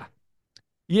my life. Yeah.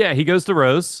 Yeah, he goes to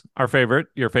Rose, our favorite,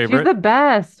 your She's favorite. the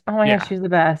best. Oh my gosh, Yeah. she's the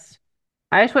best.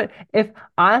 I just would if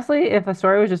honestly, if a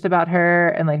story was just about her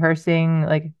and like her seeing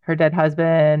like her dead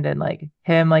husband and like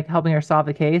him like helping her solve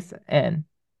the case and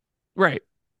Right.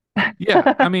 Yeah,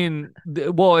 I mean,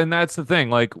 well, and that's the thing.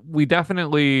 Like, we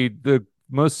definitely the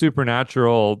most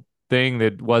supernatural thing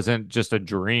that wasn't just a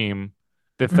dream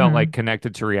that felt like hmm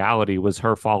connected to reality was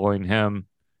her following him,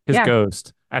 his Yeah.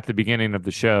 ghost, at the beginning of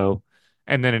the show,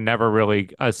 and then it never really,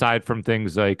 aside from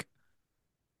things like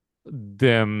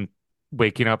them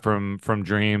waking up from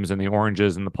dreams and the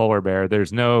oranges and the polar bear,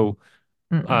 there's no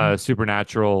Mm-mm.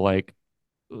 supernatural like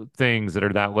things that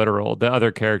are that literal. The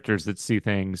other characters that see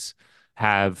things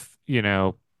have,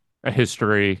 a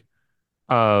history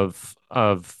of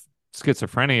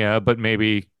schizophrenia, but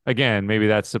maybe again, maybe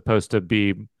that's supposed to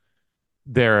be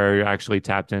they're actually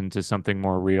tapped into something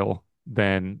more real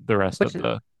than the rest Which of is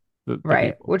the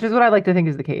right. people. Which is what I like to think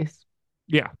is the case.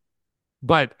 Yeah.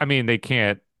 But I mean they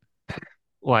can't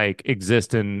like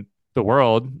exist in the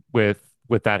world with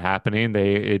that happening.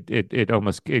 It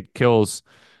almost it kills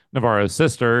Navarro's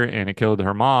sister and it killed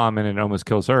her mom and it almost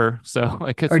kills her. So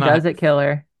like it's Or not does it kill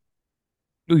her?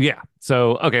 yeah.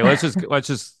 So okay, let's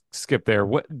just skip there.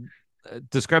 What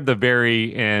describe the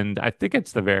very end. I think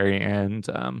it's the very end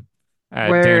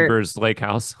at Where Danvers Lake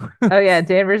House. oh yeah,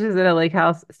 Danvers is in a lake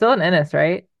house. Still in Ennis,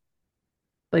 right?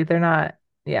 Like they're not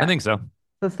I yeah. think so.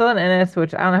 So still in Ennis,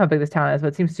 which I don't know how big this town is, but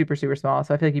it seems super, super small.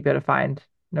 So I feel like you'd be able to find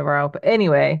Navarro. But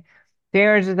anyway,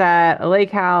 Danvers is at a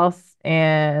lake house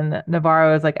and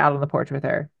Navarro is like out on the porch with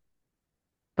her.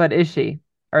 But is she?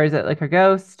 Or is it like her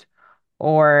ghost?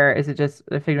 Or is it just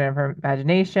a figment of her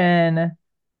imagination?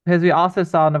 Because we also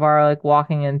saw Navarro like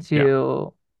walking Yeah.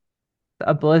 into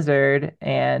a blizzard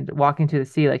and walking to the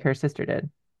sea like her sister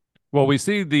did. Well, we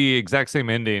see the exact same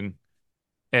ending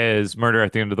as Murder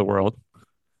at the End of the World.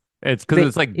 It's because They,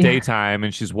 it's like yeah. daytime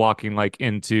and she's walking like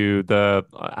into the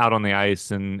out on the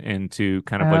ice and into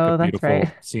kind of like a Oh, that's right.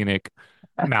 beautiful scenic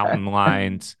mountain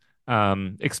lined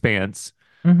expanse.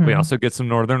 We Hmm. also get some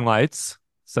northern lights,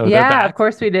 so they're Yeah, of back.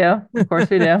 course we do. Of course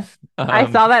we do. I Um,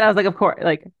 saw that and I was like, of course,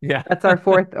 like yeah, that's our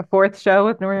fourth show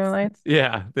with Northern Lights.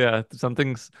 yeah.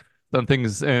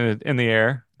 Something's in the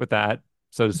air with that,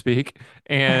 so to speak,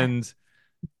 and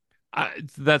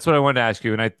that's what I wanted to ask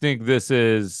you. And I think this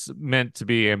is meant to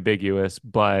be ambiguous,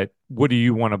 but what do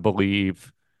you want to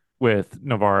believe with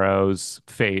Navarro's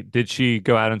fate? Did she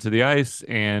go out into the ice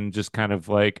and just kind of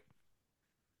like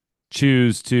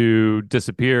choose to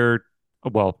disappear?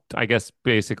 Well, I guess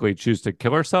basically choose to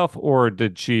kill herself, or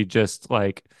did she just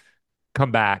like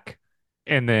come back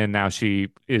and then now she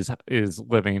is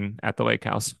living at the lake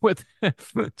house with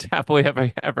happily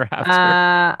ever after?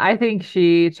 I think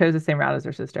she chose the same route as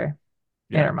her sister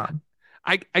and Yeah. her mom.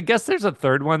 I guess there's a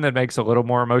third one that makes a little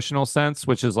more emotional sense,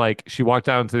 which is like she walked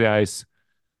out into the ice,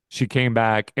 she came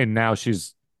back, and now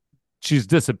she's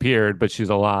disappeared, but she's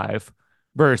alive,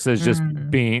 versus just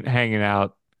Mm. being hanging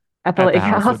out At the at the lake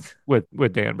house house.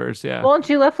 with Danvers. Yeah, Well, and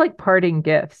she left like parting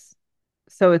gifts.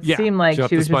 So it yeah. seemed She like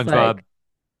left she the was just SpongeBob like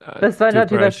the SpongeBob toothbrush,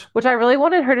 toothbrush. which I really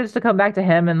wanted her just to come back to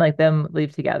him and like them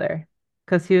leave together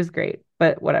because he was great,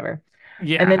 but whatever.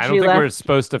 And Yeah, then I don't she think we're left.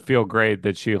 supposed to feel great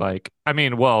that she like. I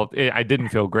mean, well, I didn't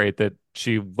feel great that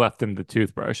she left him the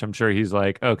toothbrush. I'm sure he's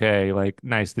like, okay, like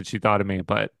nice that she thought of me,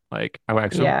 but like, we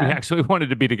Yeah, actually wanted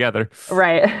to be together.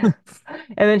 right.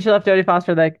 And then she left Jodie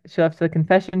Foster like she left the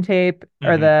confession tape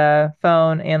or Hmm. the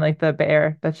phone and like the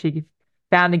bear that she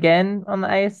found again on the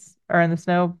ice or in the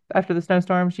snow after the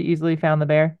snowstorm. She easily found the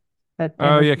bear that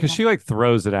Oh Danvers yeah, had because lost. she like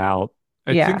throws it out.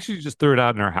 I think Yeah, she just threw it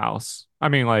out in her house. I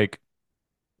mean, like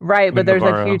right. with But there's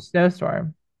like Navarro, huge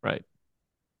snowstorm. right?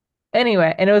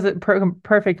 Anyway, and it was a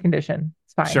perfect condition.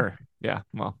 It's fine. Sure. Yeah.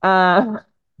 Well, Uh,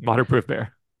 waterproof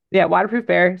bear. yeah, waterproof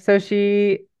bear. So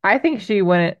I think she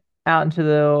went out into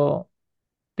the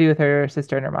be with her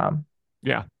sister and her mom.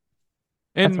 Yeah,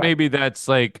 That's and my maybe that's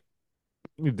like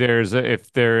if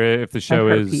the like show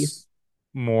her is piece.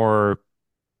 more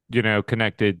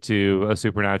connected to a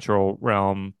supernatural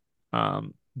realm,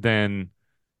 then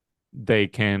they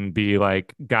can be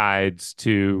like guides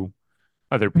to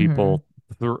other Hmm. people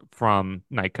from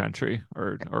Night Country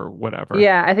or whatever.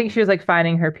 Yeah, I think she was like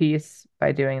finding her peace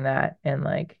by doing that and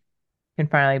like can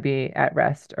finally be at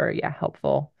rest or yeah,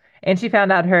 helpful. And she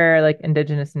found out her like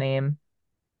indigenous name,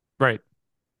 Right.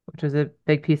 which was a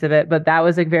big piece of it, but that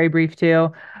was like very brief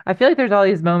too. I feel like there's all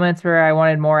these moments where I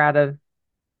wanted more out of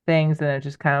things and it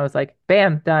just kind of was like,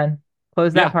 bam, done.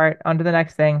 Close that Yeah. part, on to the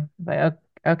next thing. Like,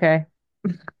 okay.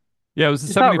 Yeah, it was a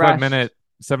Just felt 75 rushed. minute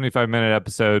 75 minute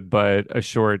episode, but a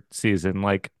short season.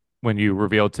 Like when you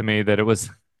revealed to me that it was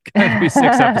going to be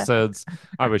 6 episodes,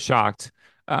 I was shocked.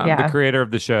 The Yeah. creator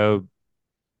of the show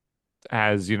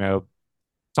has,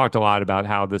 talked a lot about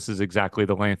how this is exactly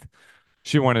the length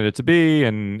she wanted it to be,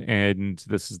 and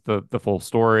this is the full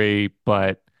story.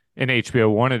 But and HBO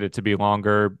wanted it to be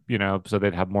longer, so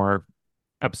they'd have more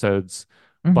episodes.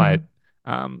 But Hmm.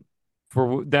 um,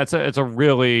 for that's it's a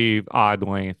really odd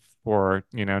length for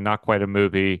not quite a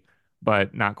movie,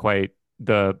 but not quite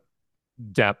the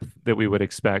depth that we would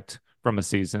expect from a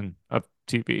season of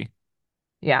TV.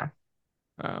 Yeah.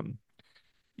 Um,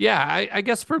 yeah, I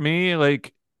guess for me,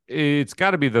 like it's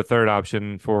got to be the third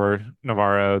option for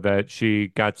Navarro that she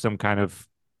got some kind of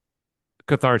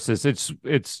catharsis.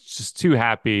 It's just too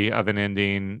happy of an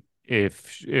ending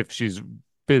if she's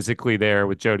physically there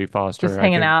with Jodie Just Foster. I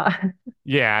hanging think out.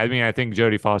 yeah, I mean I think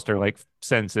Jodie Foster like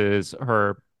senses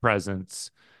her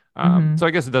presence. So Hmm.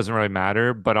 I guess it doesn't really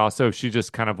matter, but also if she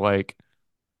just kind of like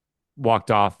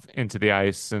walked off into the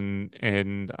ice and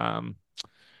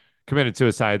committed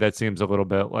suicide, that seems a little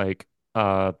bit like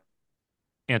uh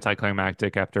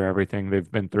anticlimactic after everything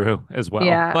they've been through as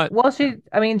well. Yeah. But Well, yeah,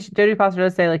 I mean, Jodie Foster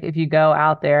does say like if you go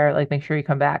out there, like make sure you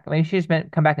come back. I mean, she just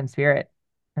meant come back in spirit,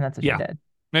 and that's what she yeah, did.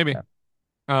 maybe. So,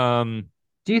 Um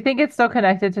do you think it's still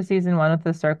connected to season one with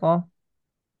the circle?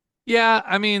 Yeah,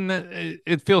 I mean,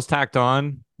 it feels tacked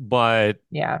on, but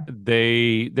Yeah.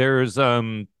 there's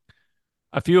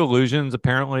a few illusions.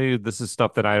 Apparently, this is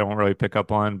stuff that I don't really pick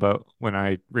up on, but when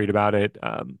I read about it,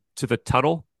 to the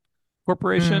Tuttle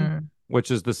Corporation, Mm.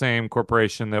 which is the same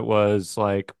corporation that was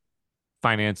like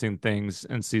financing things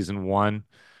in season one.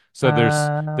 So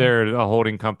Uh, they're a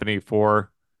holding company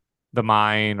for the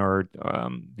mine, or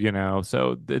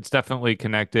so it's definitely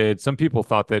connected. Some people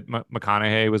thought that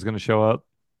McConaughey was going to show up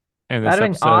in this that'd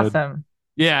have been episode. awesome.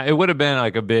 Yeah, it would have been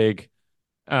like a big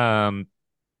um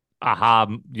aha,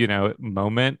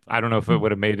 moment. I don't know if it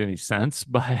would have made any sense,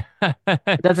 but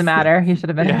It doesn't matter. He should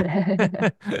have been yeah. in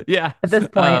it Yeah. at this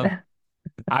point. Um,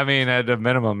 I mean, at a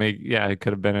minimum, it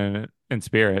could have been in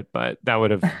spirit, but that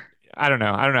would have, I don't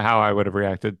know. I don't know how I would have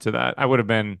reacted to that. I would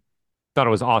have thought it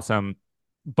was awesome,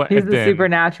 but He's the then,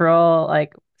 supernatural,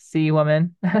 like, sea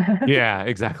woman. yeah,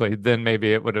 exactly. Then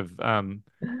maybe it would have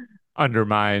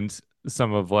undermined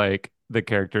some of like the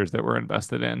characters that we're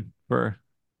invested in for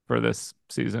this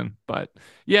season. But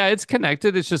yeah, it's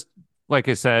connected. It's just like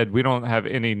I said, we don't have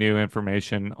any new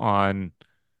information on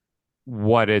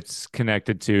what it's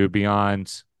connected to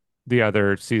beyond the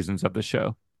other seasons of the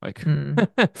show. Like, Mm,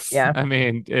 yeah. I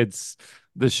mean, it's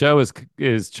the show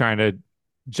is trying to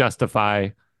justify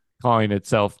calling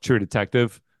itself True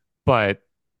Detective, but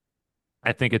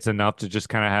I think it's enough to just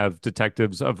kind of have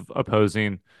detectives of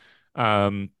opposing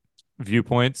um,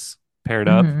 viewpoints paired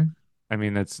up. Hmm. I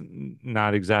mean, that's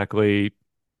not exactly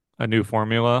a new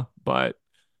formula, but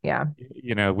Yeah.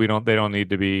 they don't need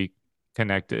to be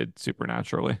connected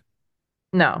supernaturally.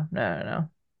 No, no, no, no.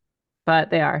 But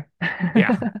they are.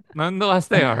 Yeah. Nonetheless,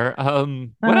 they are.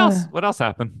 What else? Uh, What else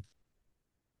happened?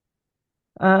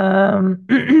 um,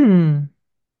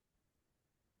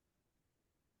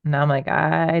 now I'm like,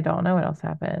 I don't know what else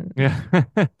happened. Yeah.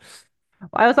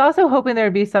 I was also hoping there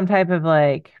would be some type of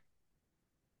like,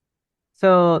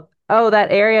 so, oh,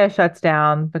 that area shuts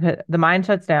down because the mine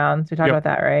shuts down. So we talked Yep. about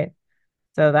that, right?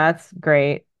 So that's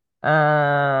great.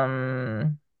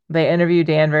 They interview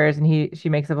Danvers and she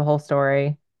makes up a whole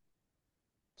story.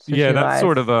 So Yeah, she that's lies.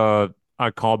 sort of a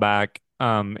callback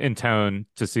in tone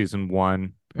to season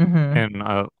one, Hmm. and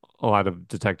a lot of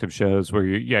detective shows where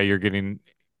you're getting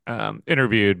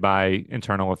interviewed by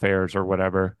internal affairs or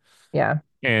whatever. Yeah,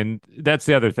 And that's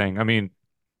the other thing. I mean,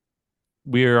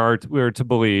 we are to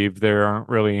believe there aren't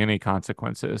really any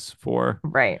consequences for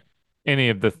right. any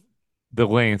of the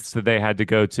lengths that they had to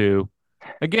go to,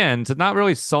 again, to not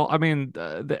really solve. I mean,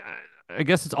 I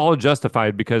guess it's all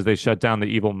justified because they shut down the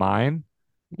evil mine.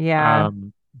 Yeah.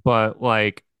 Um, but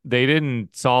like they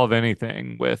didn't solve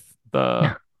anything with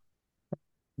the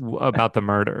about the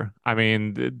murder. I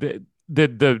mean,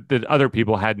 the other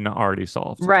people hadn't already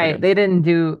solved, I Right. guess. They didn't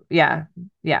do, yeah.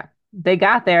 Yeah. They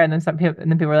got there and then some people,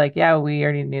 and then people were like, yeah, we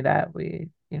already knew that.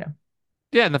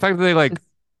 Yeah, and the fact that they like Just,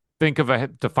 think of a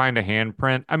to find a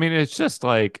handprint. I mean, it's just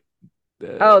like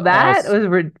oh, that almost,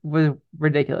 was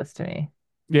ridiculous to me.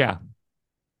 yeah,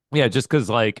 yeah. Just because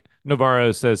like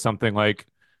Navarro says something like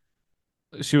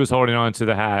she was holding on to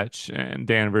the hatch, and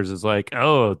Danvers is like,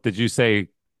 "Oh, did you say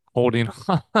holding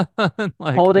on?"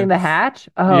 Like, Holding the hatch.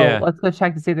 Oh, yeah, let's go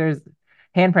check to see if there's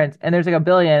handprints. And there's like a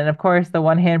billion. And of course, the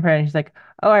one handprint, and she's like,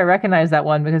 oh, I recognize that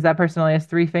one because that person only has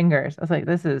three fingers. I was like,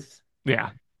 this is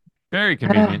yeah, very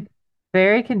convenient.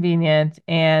 very convenient.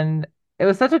 And it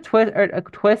was such a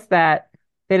twist that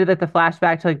they did like the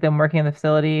flashback to like them working in the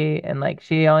facility and like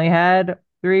she only had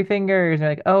three fingers. And you're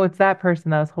like, oh, it's that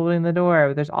person that was holding the door.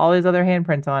 But there's all these other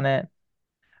handprints on it.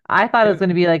 I thought it was Yeah, going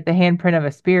to be like the handprint of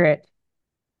a spirit.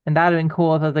 And that would have been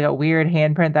cool if it was like a weird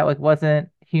handprint that like wasn't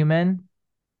human.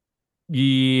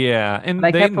 yeah, But and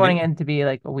I they kept wanting knew. it to be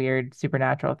like a weird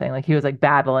supernatural thing. Like he was like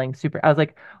battling super. I was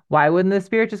like, why wouldn't the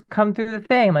spirit just come through the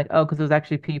thing? I'm like, oh, because it was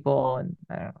actually people. And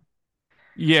I don't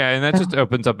Yeah, and that just know.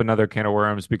 opens up another can of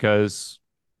worms because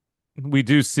we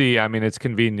do see, I mean, it's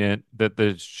convenient that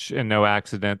and no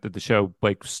accident that the show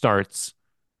like starts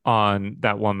on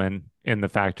that woman in the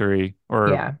factory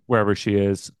or Yeah, wherever she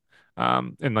is,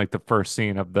 in like the first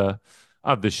scene of the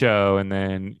show, and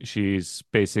then she's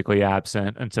basically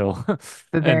absent until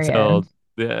the very until end.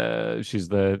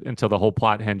 until the whole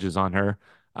plot hinges on her.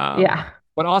 Yeah.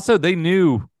 But also they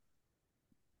knew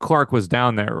Clark was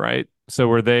down there, right? So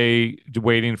were they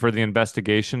waiting for the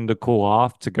investigation to cool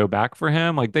off to go back for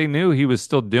him? Like they knew he was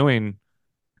still doing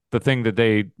the thing that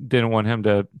they didn't want him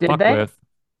to Did fuck they? with.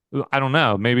 I don't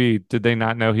know. Maybe did they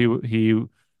not know he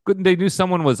they knew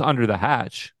someone was under the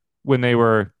hatch when they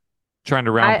were trying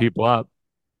to round I people up.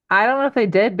 I don't know if they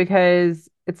did because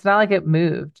it's not like it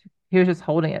moved. He was just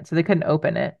holding it, so they couldn't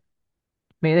open it.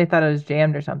 Maybe they thought it was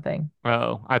jammed or something.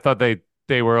 Oh, I thought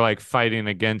they were like fighting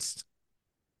against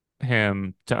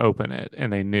him to open it,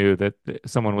 and they knew that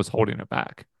someone was holding it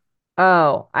back.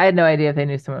 Oh, I had no idea if they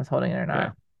knew someone was holding it or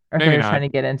Yeah, not, or if they maybe were just trying not. to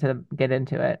get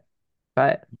into it.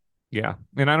 But Yeah,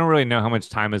 and I don't really know how much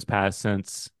time has passed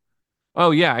since.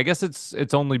 Oh yeah, I guess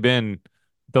it's only been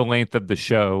the length of the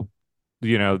show,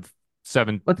 you know,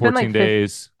 Well, it's been like 14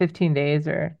 days. 15 days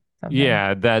or something.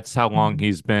 Yeah, that's how long Mhm.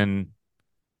 he's been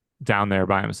down there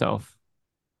by himself.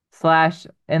 Slash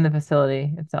in the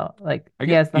facility itself. Like I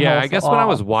he get, has the yeah, whole I guess when I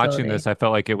was watching this, facility. I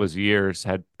felt like it was years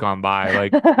had gone by,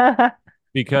 like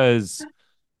because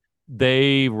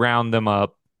they round them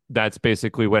up. That's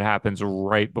basically what happens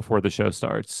right before the show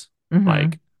starts.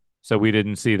 hmm Like, so we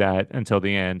didn't see that until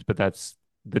the end, but that's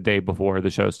the day before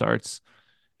the show starts.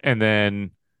 And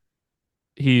then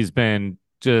he's been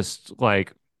just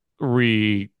like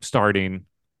restarting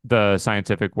the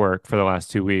scientific work for the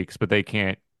last 2 weeks, but they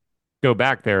can't go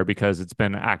back there because it's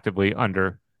been actively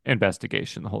under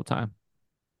investigation the whole time.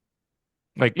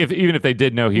 Like if even if they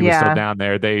did know he was still Yeah. down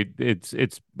there,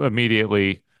 it's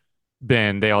immediately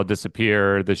then they all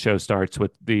disappear. The show starts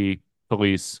with the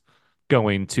police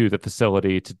going to the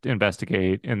facility to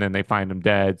investigate, and then they find him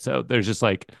dead. So there's just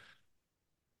like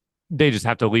they just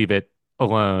have to leave it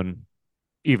alone,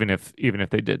 even if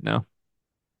they did know.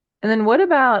 And then what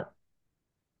about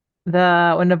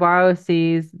the when Navarro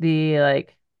sees the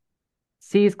like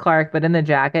sees Clark but in the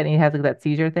jacket and he has like that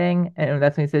seizure thing and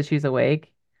that's when he says she's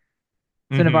awake.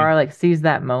 So Hmm. Navarro like sees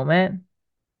that moment.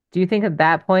 Do you think at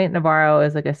that point Navarro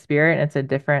is like a spirit and it's a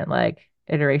different like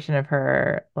iteration of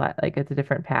her like it's a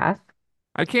different path?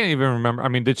 I can't even remember. I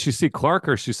mean, did she see Clark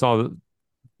or she saw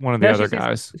one of the No, other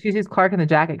guys? she sees Clark in the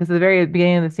jacket because at the very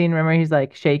beginning of the scene, remember he's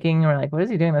like shaking and we're like, what is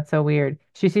he doing? That's so weird.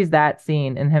 She sees that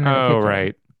scene and him in the Oh, kitchen,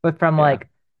 right. but from Yeah. like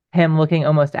him looking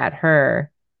almost at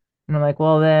her. And I'm like,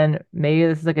 well, then maybe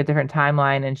this is like a different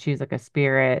timeline and she's like a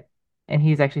spirit and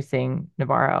he's actually seeing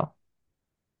Navarro.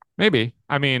 Maybe.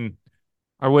 I mean,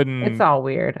 I It's wouldn't. all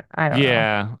weird. I don't know.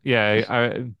 Yeah.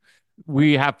 Yeah.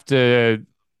 We have to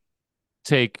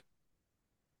take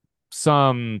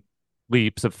some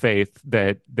leaps of faith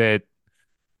that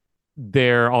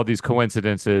there all these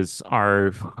coincidences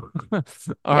are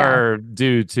Yeah. are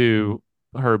due to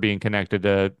her being connected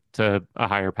to a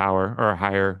higher power or a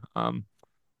higher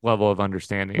level of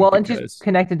understanding Well, and she's because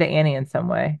connected to Annie in some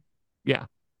way, yeah.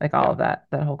 like all Yeah. of that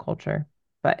whole culture.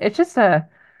 But it's just a,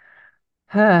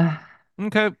 I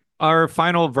Okay. Our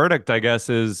final verdict, I guess,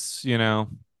 is,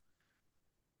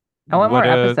 want more what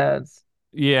episodes.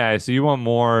 yeah, so you want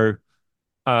more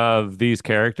of these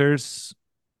characters?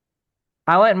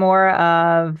 I want more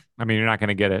of, I mean, you're not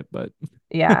gonna get it, but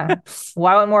yeah.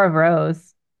 Well, I want more of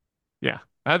Rose. yeah,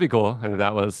 that'd be cool if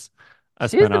that was a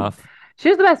She was the spinoff. she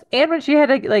was the best. And when she had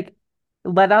to like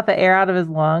let out the air out of his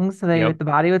lungs so Yep, the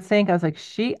body would sink, I was like,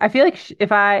 I feel like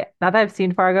if I, not that I've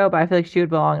seen Fargo, but I feel like she would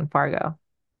belong in Fargo.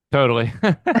 totally.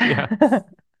 Yeah,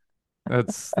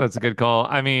 that's a good call.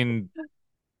 I mean,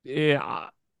 yeah,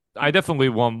 I definitely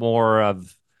want more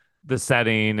of the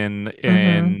setting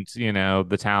hmm and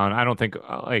the town. I don't think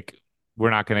like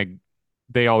we're not gonna.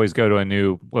 They always go to a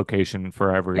new location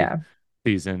for every Yeah.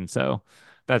 season, so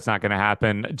that's not gonna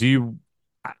happen.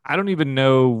 I don't even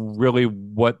know really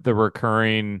what the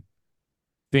recurring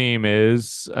theme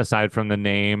is aside from the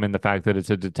name and the fact that it's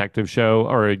a detective show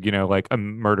or like a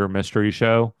murder mystery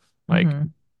show. Like,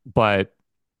 hmm but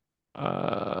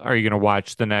are you gonna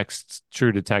watch the next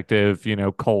True Detective,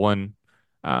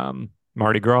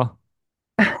 Mardi Gras?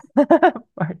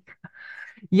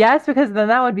 Yes, because then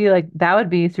that would be like that would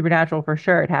be supernatural for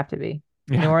sure. It'd have to be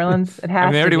New Yeah. Orleans. It I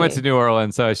mean, has they to already went to be. New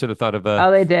Orleans, so I should have thought of a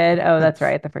Oh, they did. Oh, that's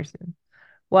right. The first season.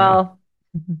 yeah. Well,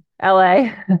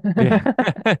 LA. Yeah.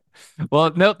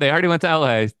 Well, nope, they already went to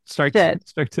LA. Shit.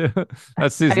 Strike two.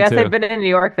 That's I season guess they've two. two. been in New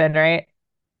York then, right?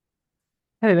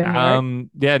 Have they been in New York?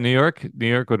 Yeah, New York. New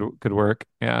York could work.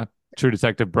 Yeah. True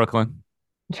Detective Brooklyn.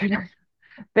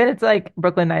 Then it's like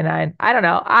Brooklyn Nine-Nine. I don't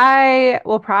know. I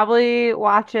will probably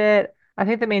watch it. I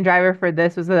think the main driver for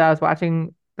this was that I was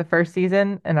watching the first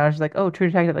season and I was just like, oh, True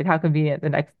Detective, like how convenient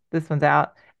this one's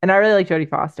out. And I really like Jodie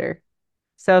Foster.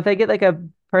 So if they get like a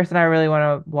person I really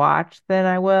want to watch, then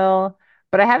I will.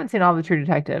 But I haven't seen all the True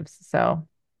Detectives, so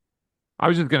I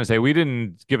was just gonna say we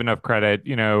didn't give enough credit,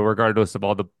 regardless of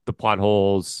all the plot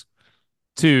holes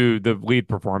to the lead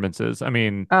performances. I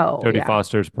mean, oh Jodie yeah.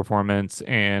 Foster's performance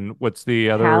and what's the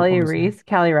other woman's name?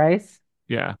 Callie Rice,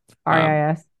 Yeah. Um,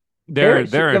 REIS. they're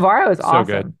Navarro is so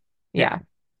good. awesome. Yeah. Yeah.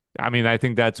 I mean, I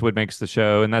think that's what makes the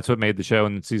show, and that's what made the show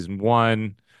in season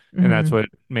one, and that's hmm what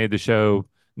made the show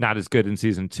not as good in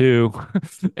season two.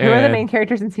 Who are the main And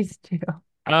characters in season two?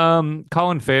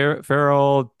 Colin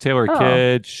Farrell, Taylor Oh,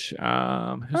 Kitsch,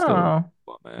 who's the oh,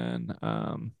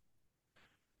 woman?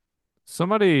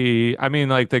 Somebody, I mean,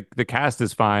 like the cast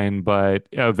is fine, but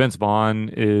Vince Vaughn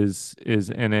is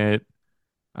in it.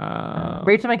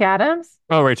 Rachel McAdams.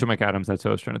 Oh, Rachel McAdams, that's who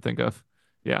I was trying to think of.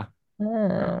 Yeah.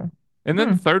 Uh, Oh. And then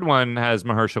the Hmm. third one has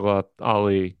Mahershala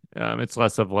Ali. It's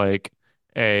less of like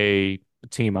a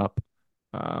team up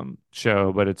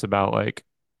show, but it's about like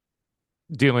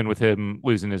dealing with him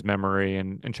losing his memory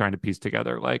and trying to piece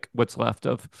together like what's left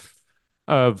of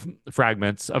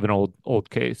fragments of an old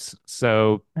case.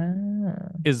 So Ah.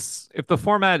 is if the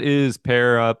format is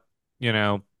pair up, you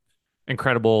know,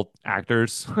 incredible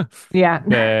actors Yeah.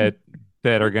 that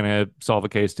that are gonna solve a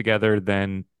case together,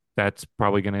 then that's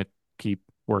probably gonna keep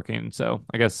working. So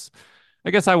I guess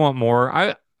I want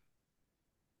more.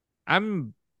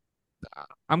 I'm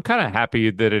I'm kind of happy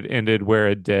that it ended where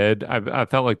it did. I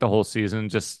felt like the whole season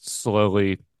just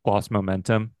slowly lost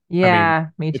momentum. I mean, Yeah,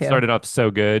 me it too. started off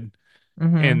so good,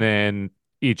 and Hmm. then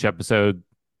each episode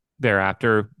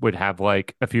thereafter would have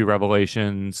like a few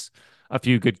revelations, a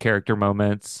few good character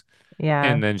moments, Yeah.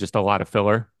 and then just a lot of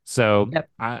filler. So Yep.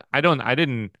 I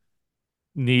didn't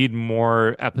need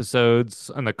more episodes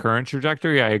on the current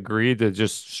trajectory. I agree that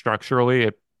just structurally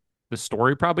the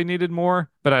story probably needed more,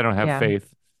 but I don't have Yeah.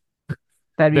 faith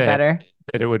That'd be that better.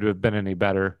 that it would have been any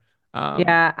better. Um,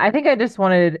 Yeah, I think I just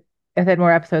wanted if they had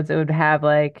more episodes, it would have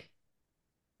like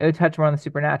it would touch more on the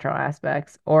supernatural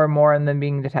aspects or more on them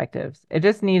being detectives. It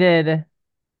just needed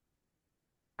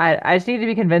I just needed to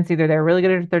be convinced either they're really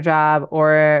good at their job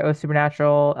or it was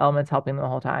supernatural elements helping them the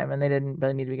whole time and they didn't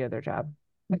really need to be good at their job.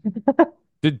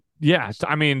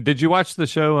 I mean, did you watch the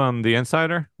show The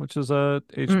Insider, which is a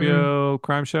Mm-mm. HBO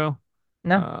crime show?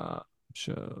 No. Uh,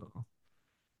 show.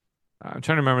 I'm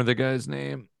trying to remember the guy's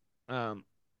name. Um,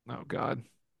 oh God.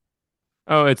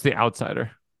 Oh, it's The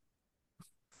Outsider.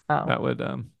 Oh. That would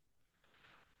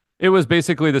it was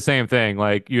basically the same thing.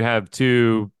 Like you have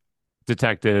two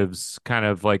detectives kind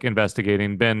of like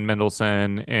investigating Ben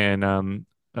Mendelsohn and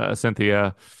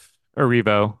Cynthia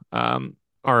Erivo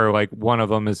are like one of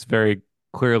them is very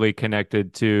clearly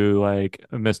connected to like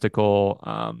a mystical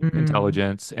Mm.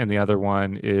 intelligence and the other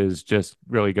one is just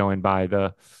really going by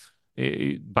the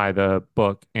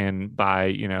book and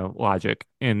by logic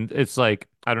and it's like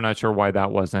I'm not sure why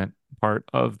that wasn't part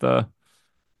of the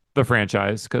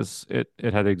franchise because it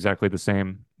had exactly the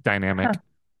same Huh. dynamic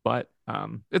but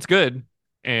it's good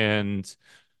and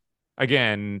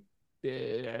again,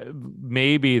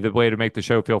 maybe the way to make the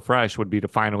show feel fresh would be to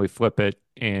finally flip it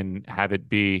and have it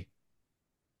be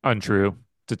untrue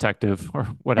detective or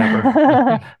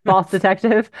whatever. False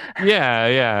detective. Yeah,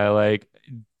 yeah, like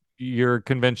your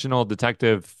conventional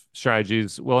detective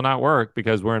strategies will not work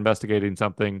because we're investigating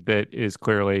something that is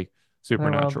clearly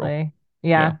supernatural. Otherworldly.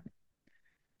 Yeah.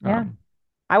 Yeah. Yeah. Um,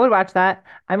 I would watch that.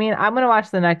 I mean, I'm gonna watch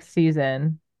the next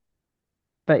season,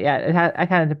 but yeah, I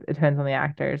kind of it depends on the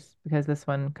actors because this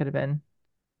one could have been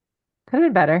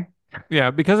better.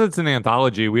 yeah, because it's an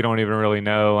anthology, we don't even really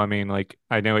know. I mean, like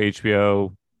I know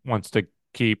HBO wants to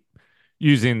keep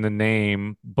using the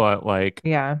name, but like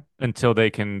Yeah. until they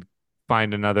can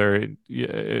find another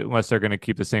unless they're going to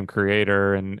keep the same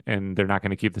creator and they're not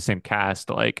going to keep the same cast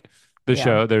like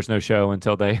Yeah. there's no show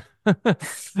until they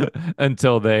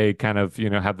until they kind of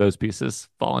have those pieces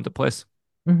fall into place.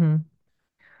 Hmm.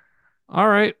 All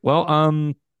right, well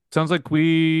sounds like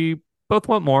we both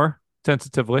want more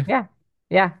tentatively. Yeah.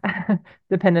 Yeah.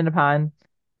 Dependent upon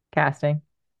casting.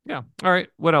 Yeah, all right,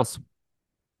 what else?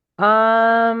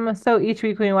 So each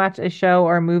week we watch a show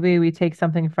or movie, we take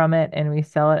something from it and we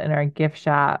sell it in our gift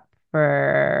shop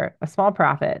for a small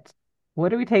profit. What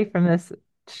do we take from this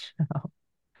show?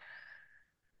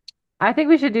 I think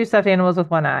we should do stuffed animals with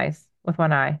one eye.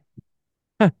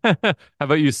 How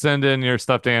about you send in your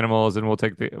stuffed animals and we'll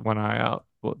take the one eye out.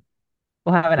 Well,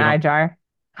 We'll have an we eye don't. jar.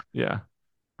 Yeah,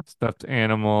 stuffed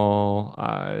animal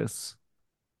eyes.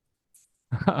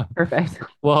 Perfect.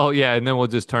 Well, yeah, and then we'll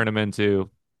just turn them into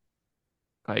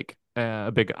like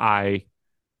a big eye.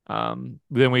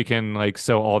 Then we can like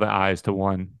sew all the eyes to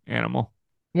one animal.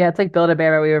 Yeah, it's like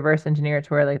Build-A-Bear, but we reverse engineer it to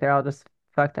where like they're all just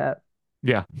fucked up.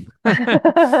 Yeah.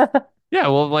 Yeah,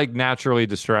 well, like naturally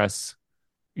distress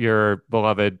your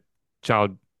beloved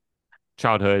child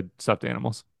childhood stuffed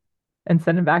animals. And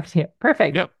send them back to you.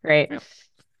 Perfect. Yep. Great. Yep.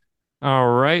 All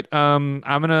right. I'm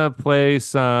gonna play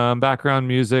some background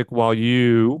music while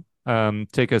you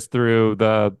take us through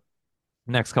the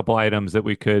next couple items that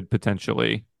we could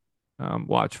potentially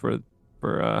watch for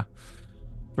uh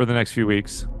for the next few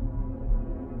weeks.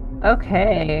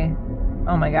 Okay.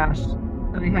 Oh my gosh.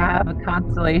 So we have a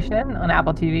Constellation on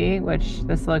Apple TV, which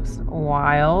this looks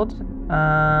wild.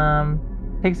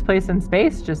 Takes place in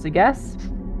space, just a guess.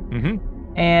 Hmm.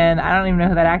 And I don't even know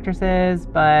who that actress is,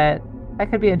 but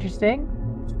that could be interesting.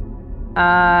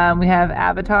 We have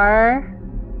Avatar,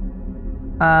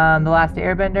 The Last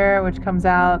Airbender, which comes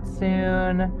out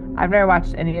soon. I've never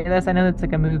watched any of this. I know it's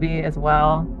like a movie as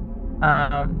well.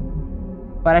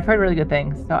 But I've heard really good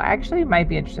things, so I actually might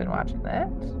be interested in watching that.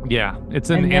 Yeah,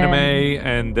 it's an And anime then,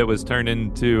 and that was turned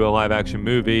into a live action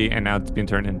movie, and now it's being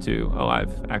turned into a live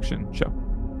action show.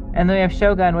 and then we have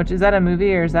Shogun, which is that a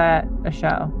movie or is that a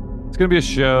show? It's going to be a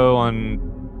show on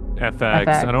FX. I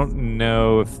FX. don't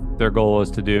know if their goal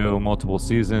is to do multiple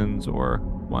seasons or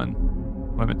one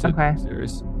limited Okay.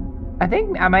 series. I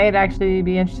think I might actually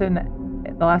be interested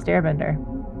in The Last Airbender.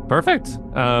 Perfect.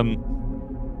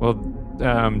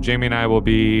 Jamie and I will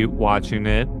be watching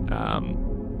it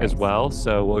as Nice. well,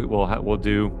 so we'll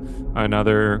do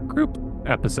another group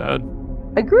episode.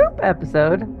 A group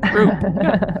episode. Group,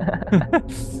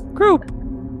 Group.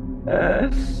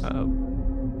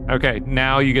 Okay,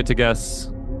 now you get to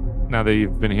guess. Now that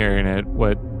you've been hearing it,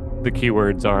 what the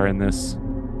keywords are in this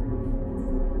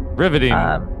riveting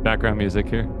background music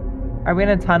here. Are we in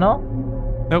a tunnel?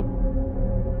 Nope.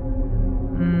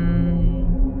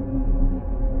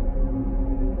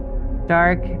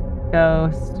 Dark,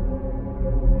 ghost,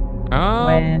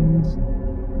 wind.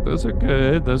 Those are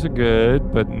good. Those are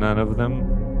good, but none of them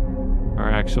are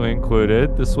actually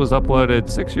included. This was uploaded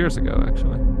 6 years ago,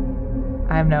 actually.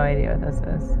 I have no idea what this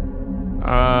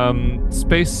is.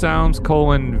 Space sounds,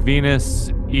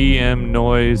 Venus, EM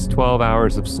noise, 12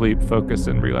 hours of sleep, focus,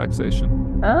 and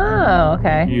relaxation. Oh,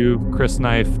 okay. You, Chris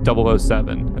Knife,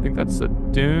 007. I think that's a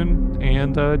Dune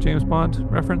and James Bond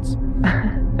reference.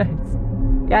 Nice.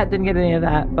 Yeah, didn't get any of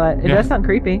that, but it Yeah. does sound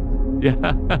creepy.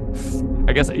 Yeah.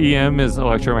 I guess EM is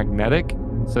electromagnetic.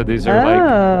 So these are like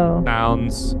Oh,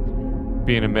 sounds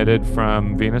being emitted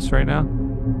from Venus right now.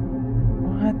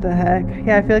 what the heck?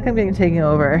 Yeah, I feel like I'm getting taken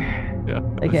over Yeah.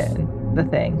 again, the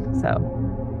thing.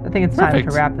 So I think it's time to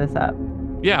Perfect. wrap this up.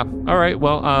 Yeah. All right.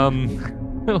 Well,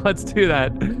 let's do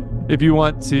that. If you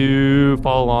want to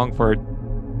follow along for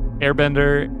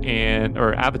Airbender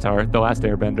or Avatar, The Last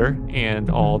Airbender,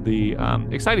 and all the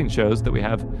exciting shows that we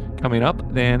have coming up,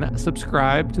 then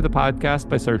subscribe to the podcast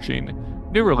by searching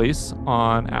New Release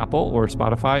on Apple or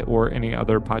Spotify or any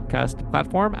other podcast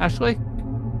platform. Ashley?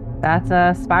 That's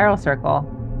a spiral circle.